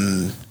one out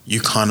in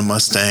Yukon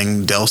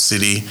Mustang, Del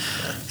City,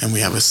 and we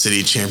have a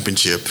city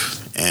championship.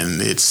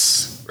 And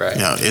it's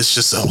it's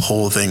just a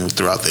whole thing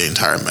throughout the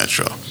entire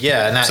metro.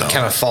 Yeah, and that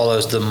kind of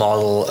follows the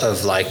model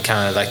of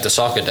kind of like the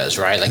soccer does,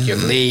 right? Like you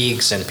have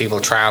leagues and people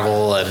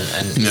travel, and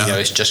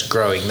it's just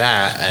growing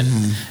that.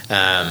 And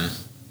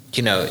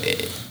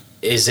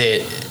is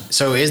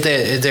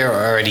there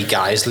already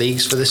guys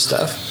leagues for this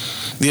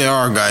stuff? There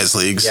are guys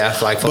leagues. Yeah,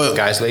 flag football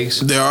guys leagues.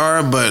 There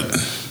are, but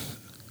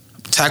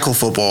tackle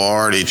football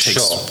already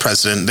takes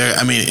precedent.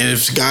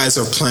 If guys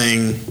are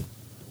playing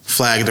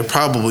flag, they're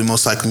probably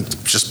most likely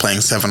just playing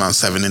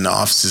 7-on-7 in the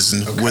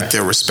offseason with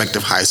their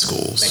respective high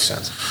schools. Makes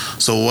sense.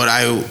 So what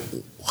I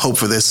hope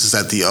for this is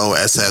that the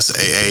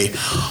OSSAA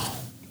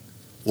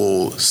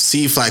will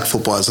see flag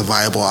football as a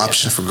viable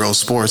option for girls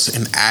sports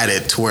and add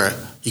it to where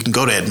you can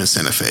go to Edmond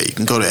Santa Fe, you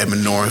can go to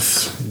Edmond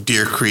North,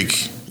 Deer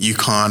Creek,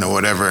 Yukon, or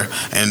whatever,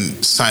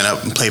 and sign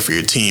up and play for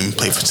your team,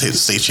 play for the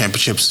state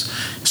championships.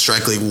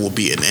 Strike League will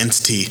be an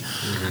entity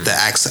that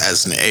acts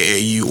as an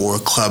AAU or a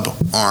club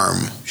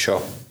arm.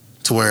 Sure.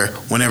 To where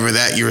whenever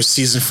your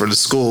season for the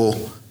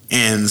school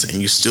ends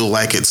and you still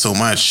like it so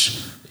much,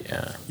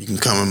 you can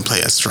come and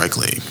play at Strike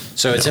League.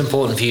 So it's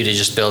important for you to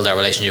just build that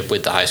relationship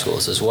with the high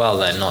schools as well,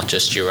 then, not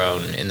just your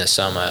own in the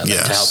summer,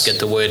 to help get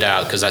the word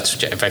out, because that's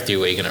effectively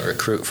where you're going to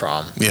recruit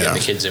from. Get the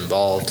kids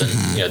involved, and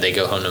they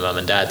go home to mom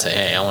and dad, say,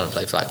 hey, I want to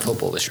play flag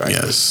football with Strike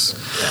League. Yes.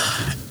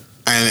 Yeah.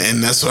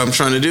 And that's what I'm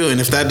trying to do. And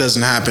if that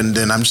doesn't happen,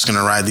 then I'm just going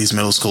to ride these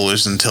middle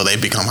schoolers until they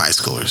become high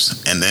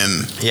schoolers. And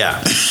then...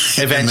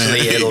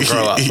 eventually it'll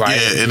grow up, right?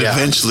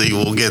 Eventually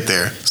we'll get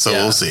there. So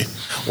we'll see.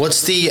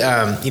 What's the,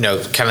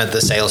 kind of the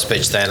sales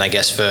pitch then, I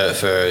guess,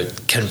 for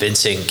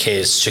convincing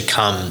kids to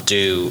come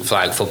do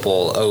flag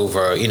football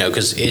over,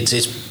 because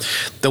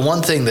it's the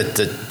one thing that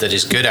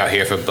is good out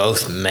here for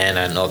both men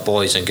and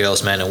boys and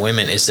girls, men and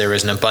women, is there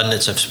is an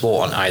abundance of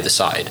sport on either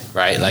side,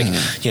 right? Like,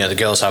 the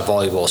girls have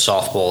volleyball,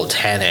 softball,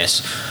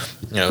 tennis,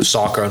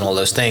 soccer and all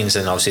those things,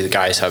 and obviously the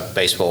guys have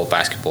baseball,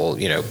 basketball,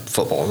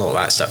 football and all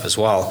that stuff as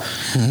well.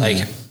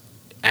 Like,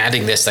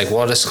 adding this, like,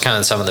 what is kind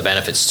of some of the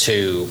benefits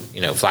to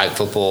flag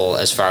football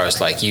as far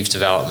as like youth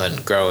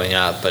development, growing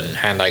up, and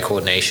hand-eye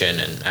coordination,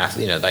 and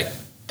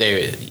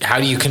how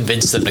do you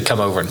convince them to come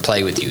over and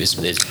play with you is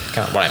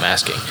kind of what I'm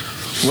asking.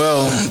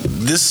 Well,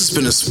 this has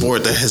been a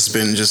sport that has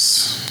been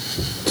just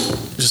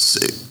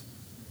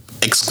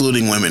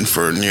excluding women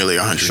for nearly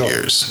 100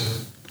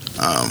 years.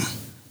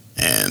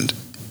 And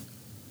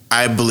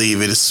I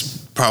believe it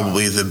is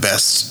probably the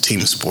best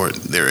team sport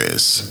there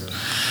is.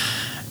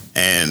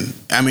 And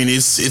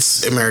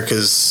it's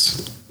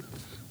America's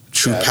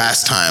true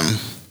pastime.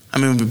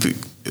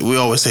 We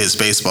always say it's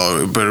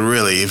baseball, but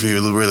really, if you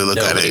really look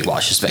at it, nobody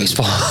watches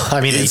baseball.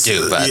 They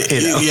do, but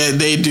yeah,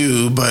 they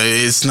do, but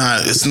it's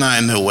not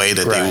in the way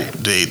that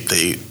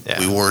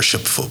we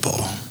worship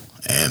football.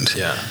 And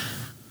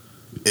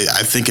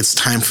I think it's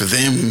time for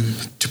them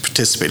to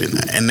participate in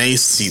that, and they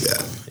see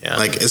that.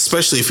 Like,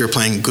 especially if you're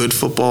playing good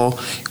football,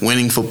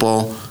 winning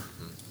football,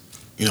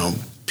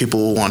 people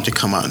will want to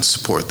come out and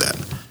support that.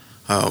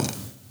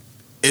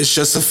 It's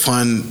just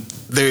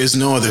there is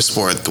no other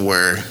sport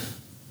where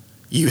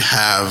you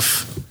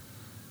have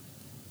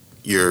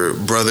your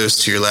brothers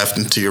to your left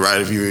and to your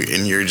right of you,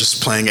 and you're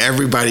just playing.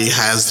 Everybody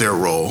has their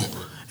role,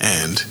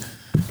 and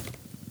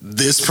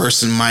this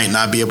person might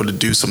not be able to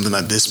do something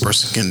that this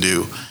person can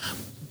do,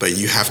 but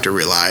you have to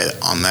rely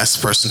on that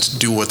person to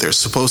do what they're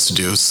supposed to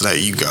do so that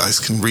you guys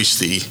can reach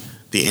the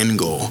end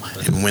goal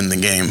and win the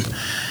game.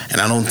 And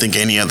I don't think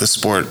any other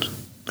sport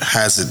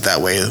has it that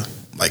way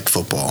like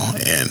football.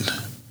 And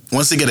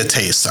once they get a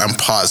taste, I'm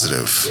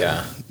positive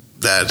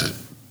that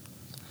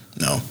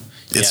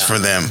it's for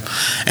them.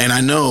 And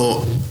I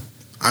know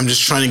I'm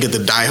just trying to get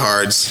the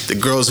diehards, the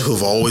girls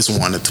who've always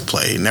wanted to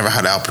play, never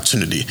had the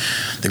opportunity,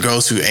 the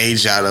girls who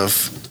aged out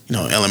of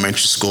elementary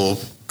school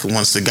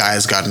once the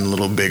guys gotten a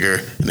little bigger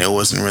and there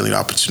wasn't really an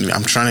opportunity.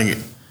 I'm trying to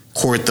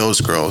court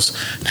those girls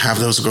and have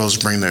those girls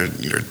bring their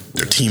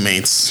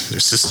teammates, their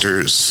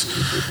sisters,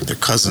 their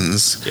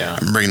cousins,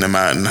 and bring them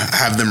out and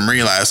have them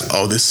realize,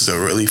 oh, this is a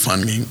really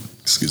fun game.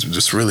 Excuse me,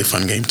 just really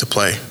fun game to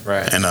play.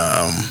 Right. And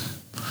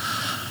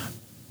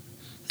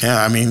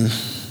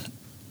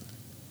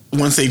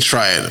once they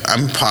try it,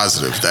 I'm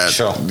positive that.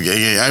 Sure.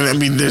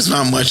 There's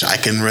not much I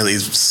can really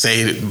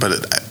say,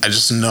 but I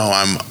just know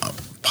I'm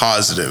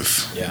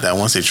positive that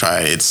once they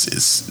try it,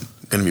 it's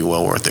going to be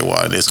well worth their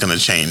while. It's going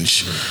to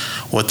change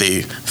what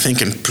they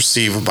think and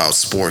perceive about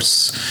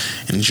sports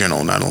in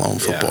general, not alone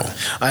football.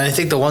 And I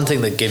think the one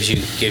thing that gives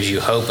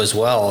you hope as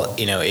well,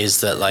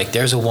 is that like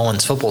there's a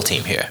women's football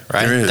team here,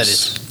 right? That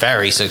is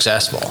very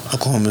successful.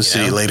 Oklahoma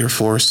City Later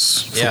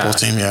Force football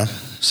team,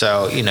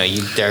 So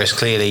there's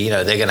clearly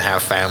they're going to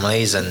have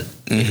families, and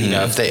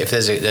if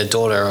there's a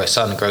daughter or a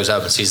son grows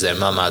up and sees their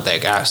mum out there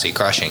absolutely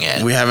crushing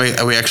it. We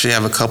actually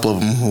have a couple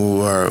of them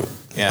who are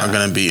are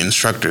going to be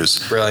instructors.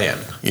 Brilliant.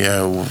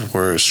 Yeah,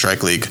 we're a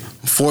strike league.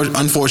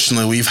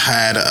 Unfortunately, we've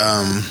had.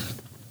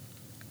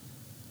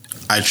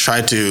 I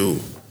try to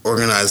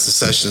organize the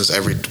sessions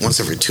once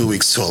every 2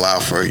 weeks to allow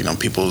for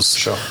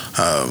people's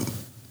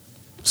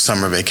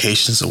summer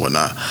vacations and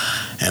whatnot,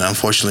 and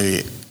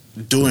unfortunately,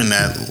 doing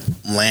that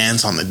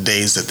lands on the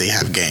days that they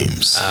have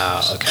games.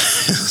 Okay.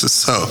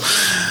 so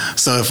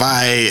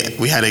if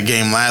we had a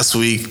game last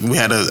week, we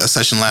had a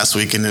session last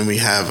week, and then we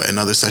have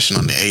another session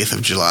on the 8th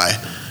of July.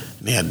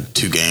 They had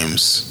 2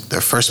 games.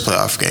 Their first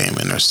playoff game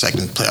and their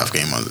second playoff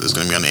game is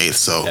going to be on the 8th.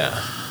 So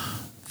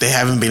they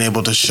haven't been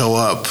able to show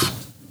up,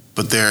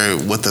 but they're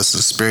with us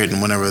in spirit.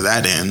 And whenever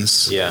that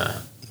ends,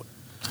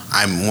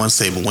 once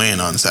they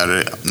win on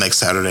next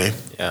Saturday,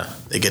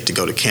 they get to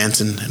go to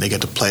Canton and they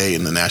get to play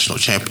in the national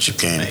championship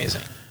game.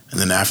 Amazing. And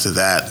then after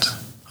that,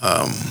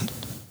 I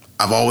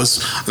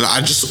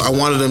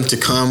wanted them to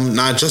come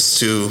not just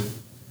to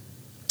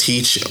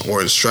teach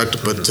or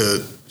instruct, but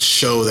to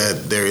show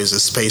that there is a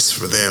space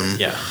for them.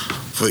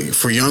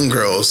 For young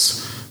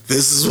girls,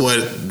 this is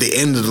what the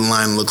end of the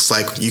line looks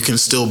like. You can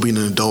still be an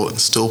adult and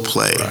still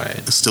play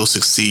and still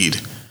succeed,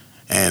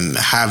 and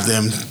have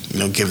them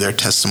give their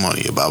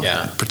testimony about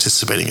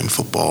participating in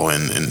football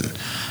and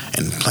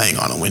playing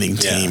on a winning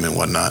team and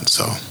whatnot.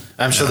 So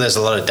I'm sure there's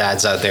a lot of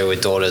dads out there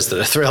with daughters that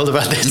are thrilled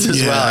about this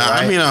as well,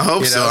 right? I mean, I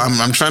hope so.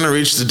 I'm trying to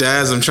reach the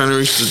dads. I'm trying to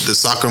reach the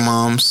soccer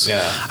moms.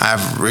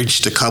 I've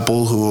reached a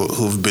couple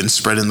who've been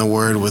spreading the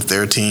word with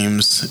their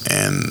teams,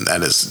 and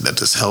that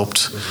has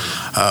helped.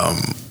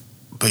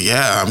 But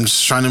I'm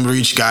just trying to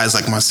reach guys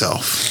like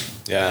myself.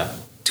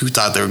 Who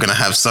thought they were going to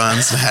have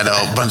sons and had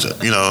a bunch of,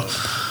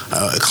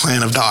 a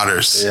clan of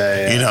daughters.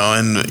 And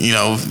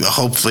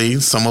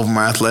hopefully some of them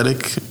are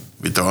athletic.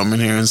 We throw them in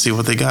here and see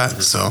what they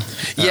got. So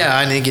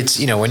I think it's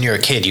when you're a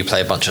kid, you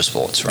play a bunch of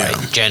sports, right?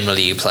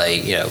 Generally, you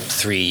play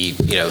 3,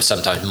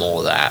 sometimes more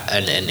of that,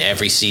 and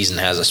every season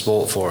has a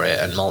sport for it,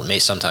 and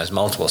sometimes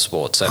multiple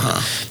sports. And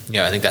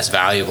I think that's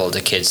valuable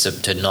to kids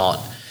to not.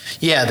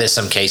 There's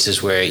some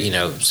cases where,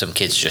 some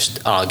kids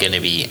just are going to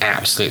be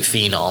absolute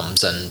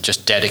phenoms and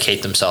just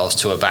dedicate themselves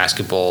to a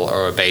basketball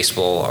or a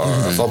baseball or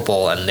a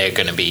football, and they're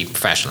going to be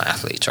professional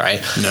athletes,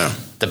 right?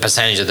 The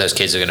percentage of those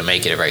kids are going to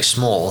make it very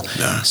small.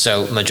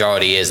 So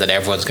majority is that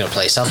everyone's going to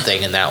play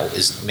something, and that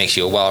makes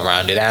you a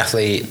well-rounded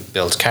athlete,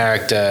 builds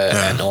character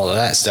and all of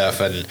that stuff.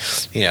 And,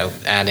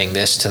 adding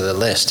this to the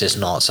list is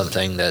not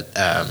something that,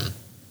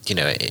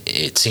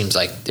 it seems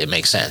like it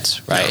makes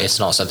sense, right? It's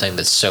not something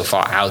that's so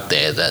far out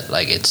there that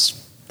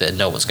that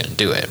no one's going to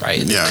do it,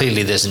 right?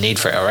 Clearly there's a need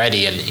for it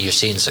already, and you're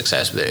seeing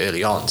success with it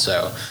early on.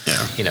 So,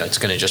 it's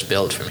going to just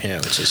build from here,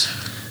 which is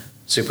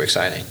super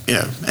exciting.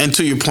 And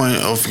to your point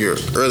of your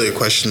earlier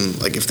question,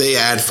 if they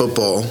add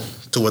football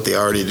to what they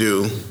already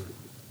do,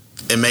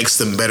 it makes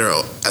them better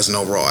as an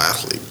overall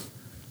athlete.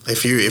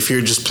 If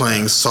you're just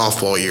playing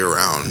softball year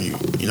round, you're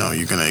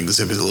going to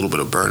exhibit a little bit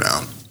of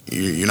burnout.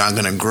 You're not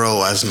going to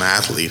grow as an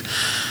athlete,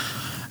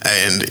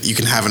 and you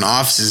can have an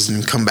off season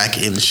and come back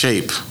in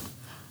shape.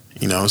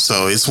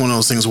 So it's one of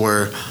those things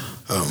where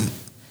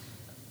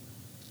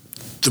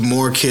the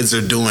more kids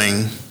are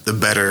doing, the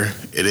better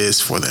it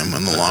is for them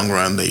in the long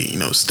run. They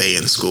stay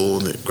in school,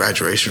 the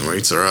graduation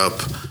rates are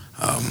up,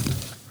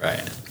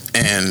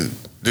 and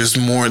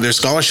there's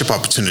scholarship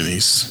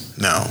opportunities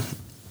now.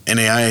 17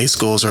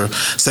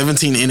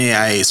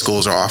 NAIA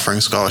schools are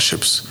offering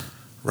scholarships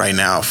right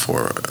now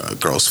for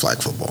girls flag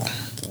football.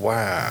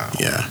 Wow.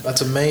 Yeah.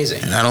 That's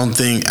amazing. And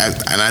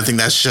I think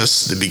that's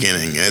just the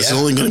beginning. It's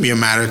only going to be a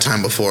matter of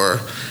time before,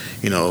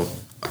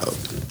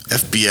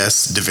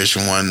 FBS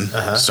Division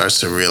I starts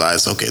to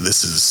realize, okay,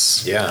 this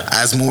is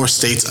as more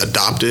states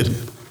adopted,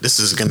 this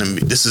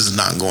is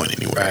not going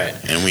anywhere,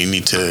 and we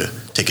need to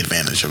take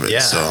advantage of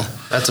it. So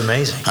that's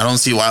amazing. I don't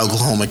see why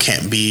Oklahoma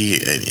can't be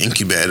an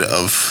incubator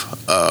of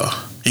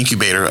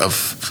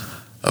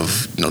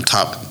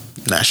top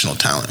national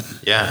talent.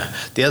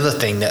 The other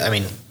thing that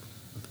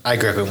I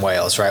grew up in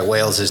Wales, right?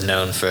 Wales is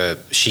known for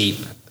sheep,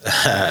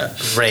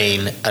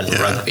 rain, and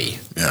rugby.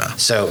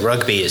 So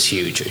rugby is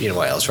huge in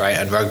Wales, right?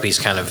 And rugby's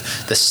kind of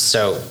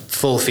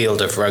full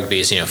field of rugby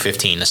is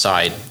 15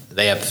 aside.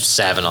 They have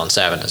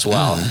 7-on-7 as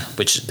well,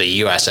 which the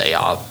USA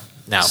are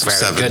now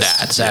very good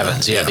at.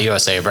 Sevens. The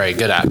USA are very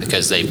good at,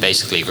 because they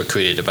basically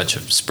recruited a bunch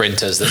of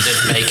sprinters that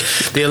didn't make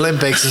the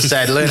Olympics and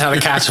said, learn how to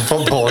catch a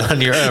football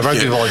and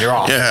rugby ball and you're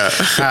off.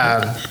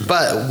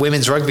 But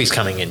women's rugby's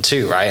coming in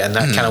too, right? And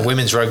that kind of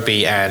women's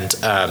rugby and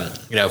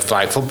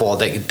flag football,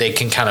 they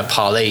can kind of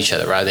parlay each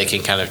other, right? They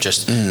can kind of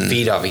just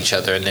feed off each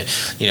other. And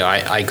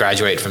I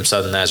graduated from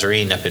Southern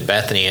Nazarene up in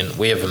Bethany, and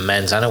we have a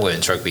men's and a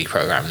women's rugby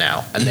program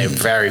now, and they're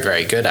very,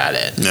 very good at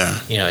it.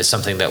 It's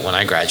something that when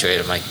I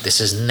graduated, I'm like, this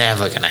is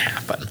never going to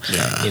happen.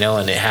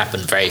 And it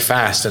happened very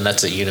fast, and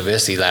that's at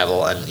university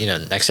level. And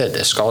like I said,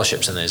 there's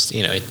scholarships, and there's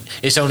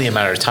it's only a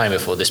matter of time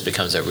before this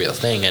becomes a real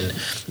thing. And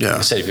like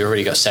I said, if you've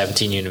already got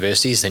 17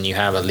 universities, then you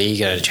have a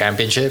league and a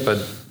championship,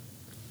 and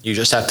you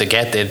just have to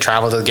get there and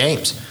travel to the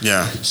games. 'Games.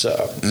 Yeah.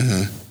 So.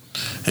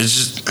 It's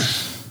just, I don't know. I think, I think that's just the beginning. It's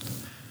only going to be a matter of time before this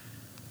becomes a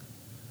real thing. And like I said, if you've already got 17 universities, then you have a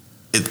league and a championship, and you just have to get there and travel to the games.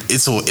 Yeah. So. It's just,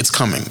 it's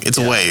coming. It's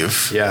a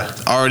wave. Yeah.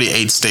 Already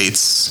 8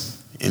 states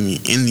in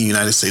the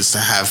United States to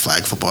have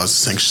flag football as a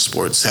sanctioned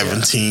sport.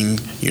 17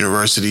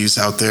 universities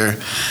out there,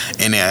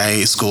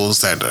 NAIA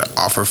schools that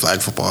offer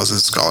flag football as a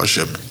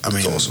scholarship. I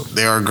mean, awesome.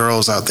 There are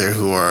girls out there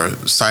who are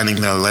signing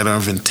their letter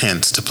of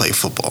intent to play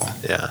football.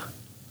 Yeah.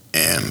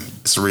 And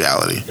it's a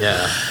reality.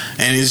 Yeah.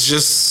 And it's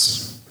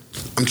just,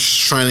 I'm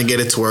just trying to get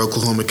it to where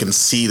Oklahoma can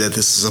see that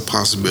this is a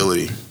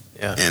possibility.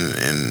 Yeah.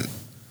 And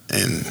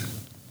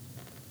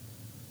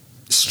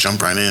just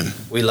jump right in.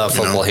 We love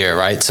football here,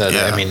 right? So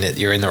I mean,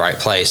 you're in the right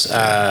place.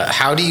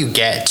 How do you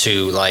get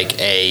to like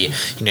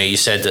you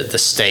said that the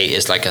state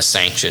is like a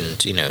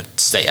sanctioned,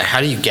 state.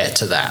 How do you get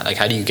to that? Like,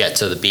 how do you get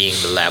to being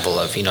the level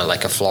of,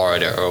 like a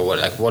Florida or what?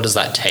 Like, what does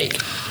that take?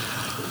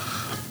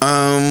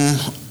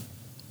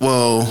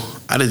 Well,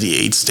 out of the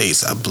 8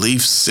 states, I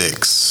believe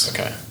 6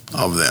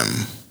 of them,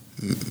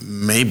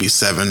 maybe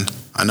 7.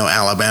 I know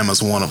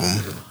Alabama's one of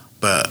them,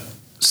 but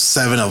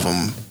 7 of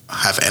them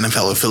have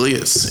NFL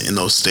affiliates in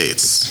those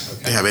states.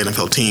 Okay. They have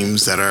NFL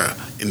teams that are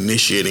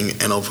initiating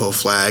NFL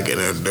flag, and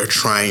they're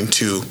trying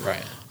to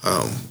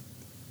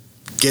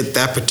get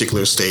that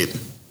particular state,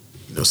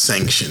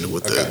 sanctioned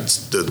with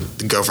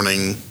the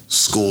governing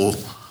school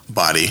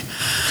body,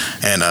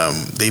 and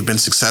they've been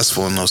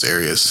successful in those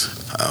areas.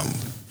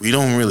 We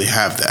don't really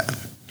have that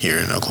here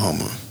in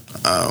Oklahoma.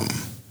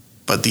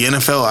 But the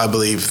NFL, I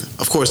believe,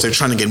 of course, they're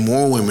trying to get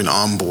more women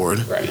on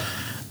board. Right.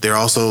 They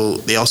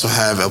also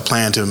have a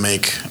plan to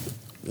make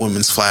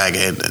women's flag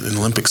an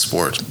Olympic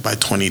sport by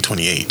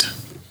 2028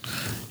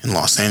 in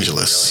Los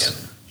Angeles.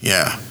 Brilliant.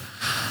 Yeah.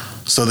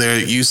 So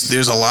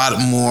there's a lot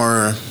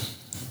more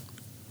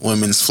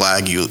women's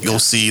flag. You'll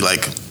see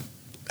like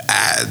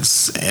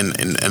ads and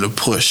a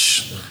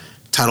push.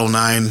 Title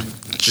IX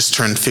just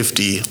turned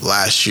 50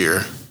 last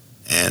year,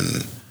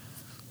 and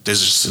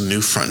there's just a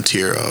new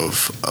frontier of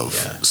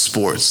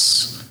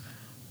sports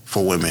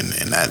for women,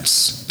 and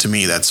to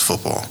me that's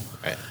football.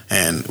 Right.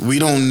 And we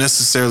don't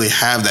necessarily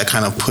have that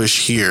kind of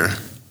push here.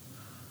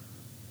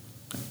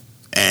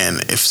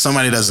 And if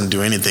somebody doesn't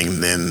do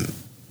anything, then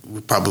we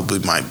probably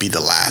might be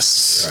the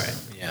last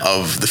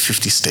of the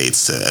 50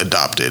 states to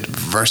adopt it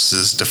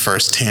versus the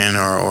first 10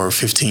 or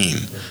 15.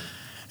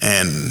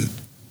 And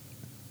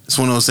it's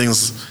one of those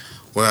things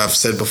where I've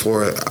said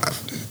before,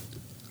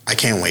 I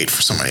can't wait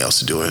for somebody else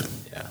to do it.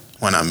 Yeah.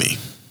 Why not me?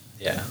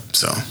 Yeah.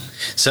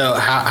 So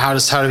how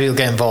do people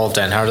get involved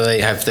then? How do they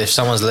have, if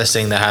someone's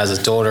listening that has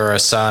a daughter or a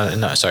son,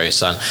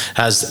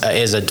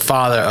 is a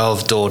father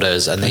of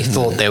daughters, and they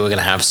thought they were going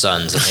to have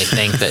sons, and they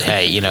think that,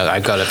 hey,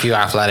 I've got a few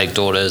athletic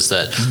daughters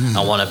that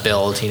I want to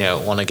build,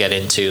 want to get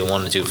into,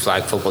 want to do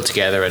flag football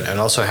together, and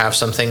also have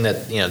something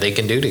that, they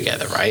can do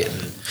together, right?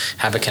 And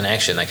have a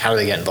connection. Like, how do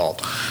they get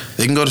involved?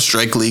 They can go to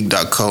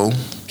strikeleague.co,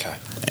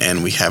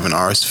 and we have an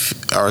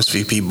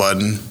RSVP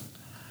button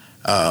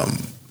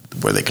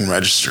where they can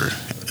register,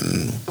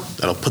 and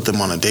that'll put them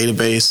on a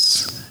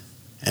database,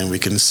 and we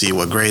can see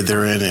what grade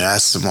they're in and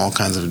ask them all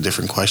kinds of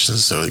different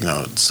questions,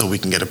 so we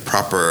can get a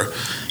proper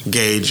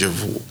gauge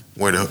of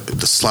where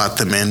to slot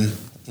them in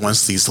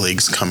once these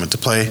leagues come into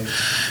play.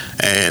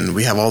 And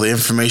we have all the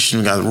information.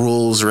 We got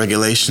rules,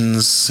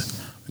 regulations.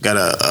 We got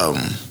a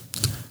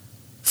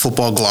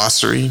football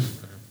glossary,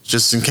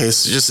 just in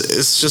case.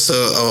 It's just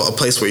a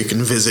place where you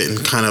can visit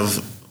and kind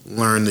of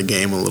learn the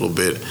game a little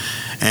bit.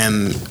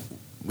 And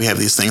we have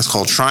these things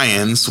called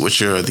try-ins, which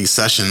are these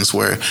sessions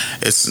where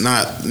it's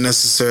not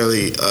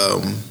necessarily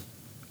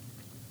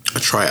a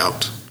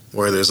tryout,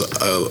 where there's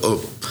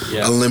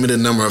a limited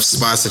number of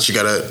spots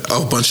that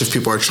a bunch of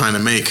people are trying to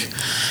make,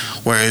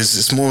 whereas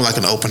it's more like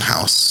an open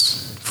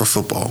house for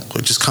football.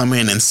 We just come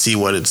in and see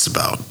what it's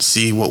about,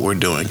 see what we're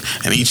doing,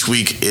 and each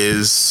week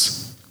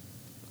is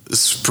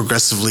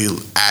progressively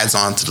adds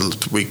on to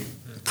the week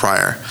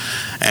prior,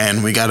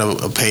 and we got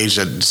a page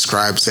that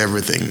describes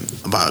everything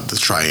about the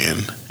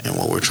try-in and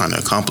what we're trying to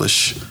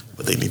accomplish,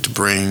 what they need to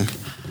bring,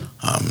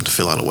 to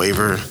fill out a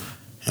waiver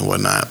and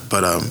whatnot.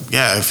 But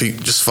if you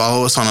just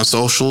follow us on our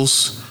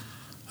socials,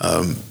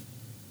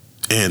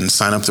 and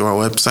sign up through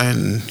our website,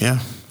 and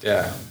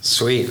Yeah,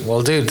 sweet.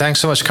 Well, dude, thanks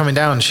so much for coming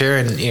down and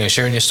sharing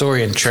your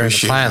story and sharing the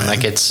plan.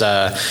 Like, it's,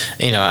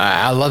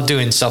 I love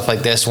doing stuff like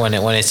this when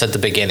it's at the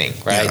beginning,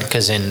 right?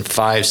 Because in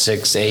 5,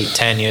 6, 8,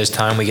 10 years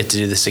time, we get to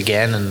do this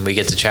again, and we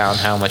get to challenge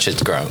how much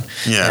it's grown.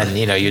 Yeah. And,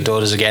 your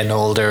daughters are getting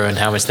older and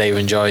how much they've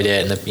enjoyed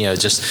it.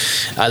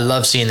 And, I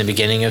love seeing the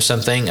beginning of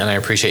something, and I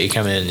appreciate you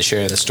coming in and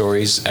sharing the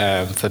stories.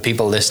 For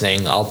people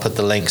listening, I'll put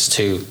the links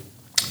to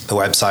the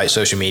website,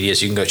 social media,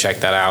 so you can go check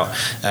that out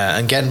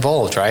and get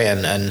involved, right?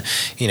 And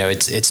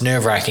it's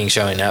nerve-wracking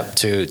showing up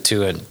to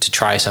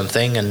try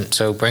something, and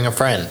so bring a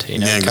friend.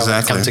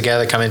 Come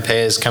together, come in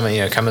pairs, come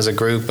as a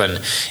group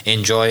and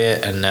enjoy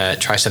it,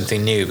 and try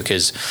something new,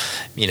 because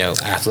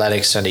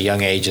athletics at a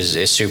young age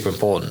is super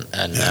important.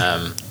 And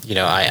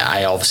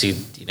I obviously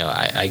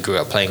I grew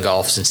up playing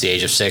golf since the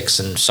age of 6,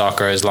 and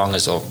soccer as long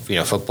as,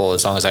 football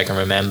as long as I can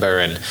remember,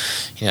 and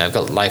I've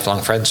got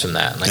lifelong friends from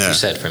that. And like you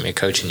said, from your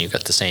coaching, you've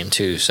got the same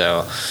too.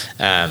 So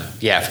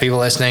for people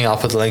listening, I'll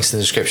put the links in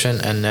the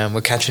description, and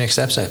we'll catch you next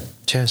episode.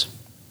 Cheers.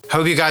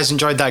 Hope you guys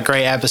enjoyed that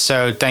great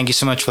episode. Thank you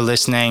so much for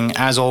listening.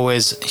 As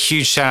always,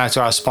 huge shout out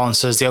to our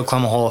sponsors, the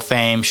Oklahoma Hall of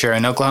Fame,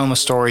 sharing Oklahoma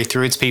story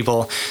through its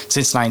people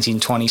since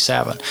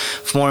 1927.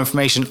 For more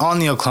information on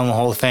the Oklahoma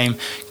Hall of Fame,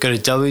 go to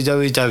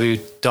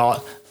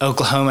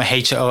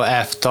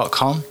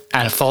www.oklahomahof.com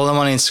and follow them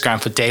on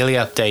Instagram for daily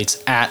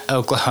updates at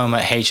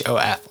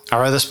oklahomahof.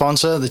 Our other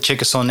sponsor, the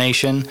Chickasaw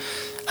Nation,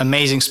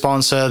 amazing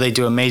sponsor. They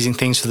do amazing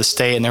things for the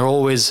state, and they're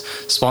always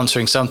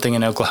sponsoring something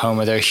in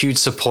Oklahoma. They're a huge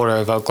supporter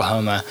of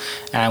Oklahoma,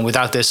 and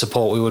without their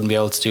support, we wouldn't be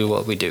able to do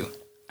what we do.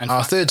 And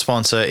our third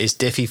sponsor is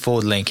Diffie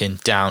Ford Lincoln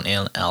down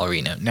in El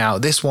Reno. Now,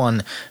 this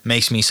one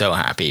makes me so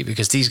happy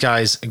because these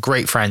guys are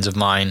great friends of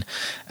mine,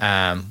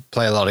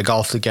 play a lot of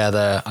golf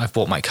together. I've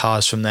bought my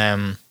cars from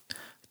them,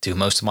 do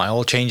most of my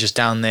oil changes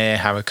down there,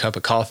 have a cup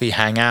of coffee,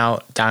 hang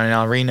out down in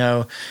El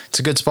Reno. It's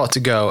a good spot to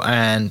go.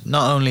 And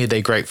not only are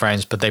they great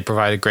friends, but they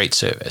provide a great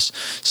service.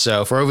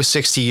 So for over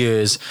 60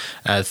 years,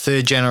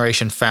 third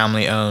generation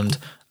family owned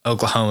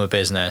Oklahoma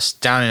business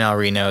down in El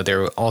Reno.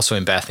 They're also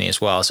in Bethany as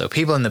well. So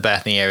people in the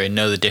Bethany area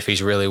know the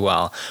Diffies really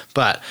well.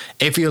 But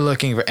if you're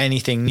looking for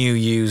anything new,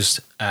 used,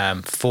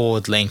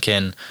 Ford,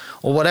 Lincoln,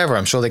 or whatever,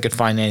 I'm sure they could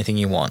find anything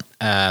you want.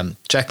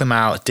 Check them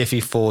out,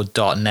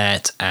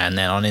 diffieford.net, and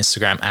then on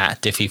Instagram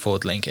at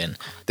diffiefordlincoln.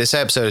 This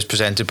episode is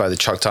presented by the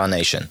Choctaw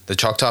Nation. The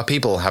Choctaw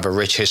people have a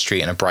rich history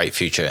and a bright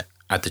future.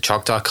 At the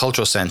Choctaw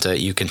Cultural Center,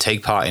 you can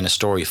take part in a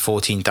story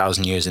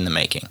 14,000 years in the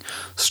making.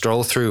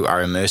 Stroll through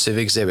our immersive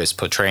exhibits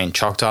portraying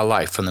Choctaw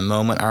life from the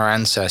moment our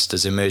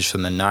ancestors emerged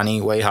from the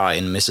Nani Weha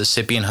in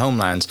Mississippian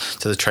homelands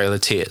to the Trail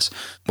of Tears,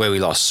 where we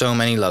lost so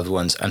many loved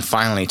ones, and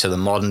finally to the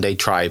modern-day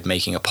tribe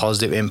making a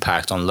positive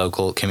impact on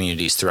local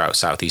communities throughout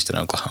southeastern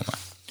Oklahoma.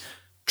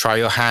 Try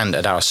your hand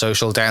at our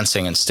social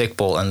dancing and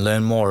stickball and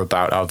learn more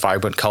about our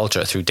vibrant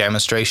culture through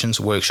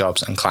demonstrations,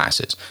 workshops, and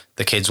classes.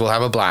 The kids will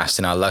have a blast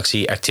in our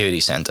Luxie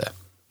Activity Center.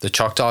 The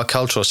Choctaw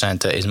Cultural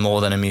Center is more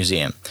than a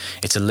museum.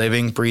 It's a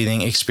living,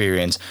 breathing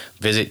experience.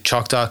 Visit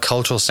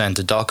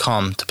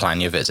choctawculturalcenter.com to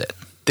plan your visit.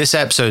 This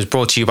episode is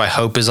brought to you by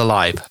Hope is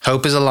Alive.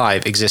 Hope is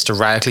Alive exists to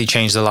radically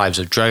change the lives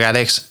of drug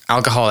addicts,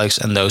 alcoholics,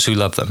 and those who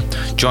love them.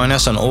 Join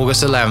us on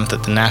August 11th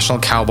at the National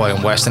Cowboy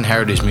and Western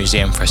Heritage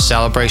Museum for a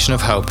celebration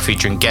of hope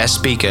featuring guest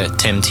speaker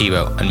Tim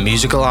Tebow and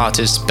musical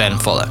artist Ben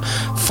Fuller.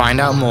 Find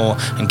out more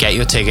and get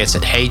your tickets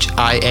at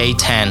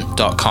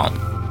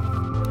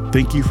HIA10.com.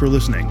 Thank you for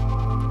listening.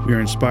 We are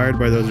inspired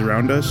by those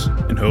around us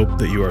and hope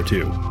that you are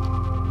too.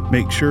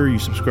 Make sure you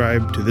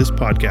subscribe to this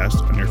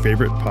podcast on your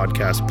favorite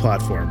podcast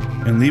platform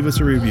and leave us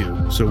a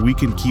review so we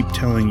can keep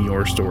telling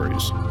your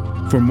stories.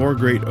 For more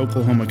great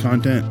Oklahoma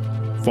content,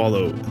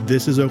 follow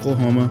This Is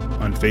Oklahoma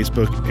on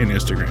Facebook and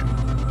Instagram.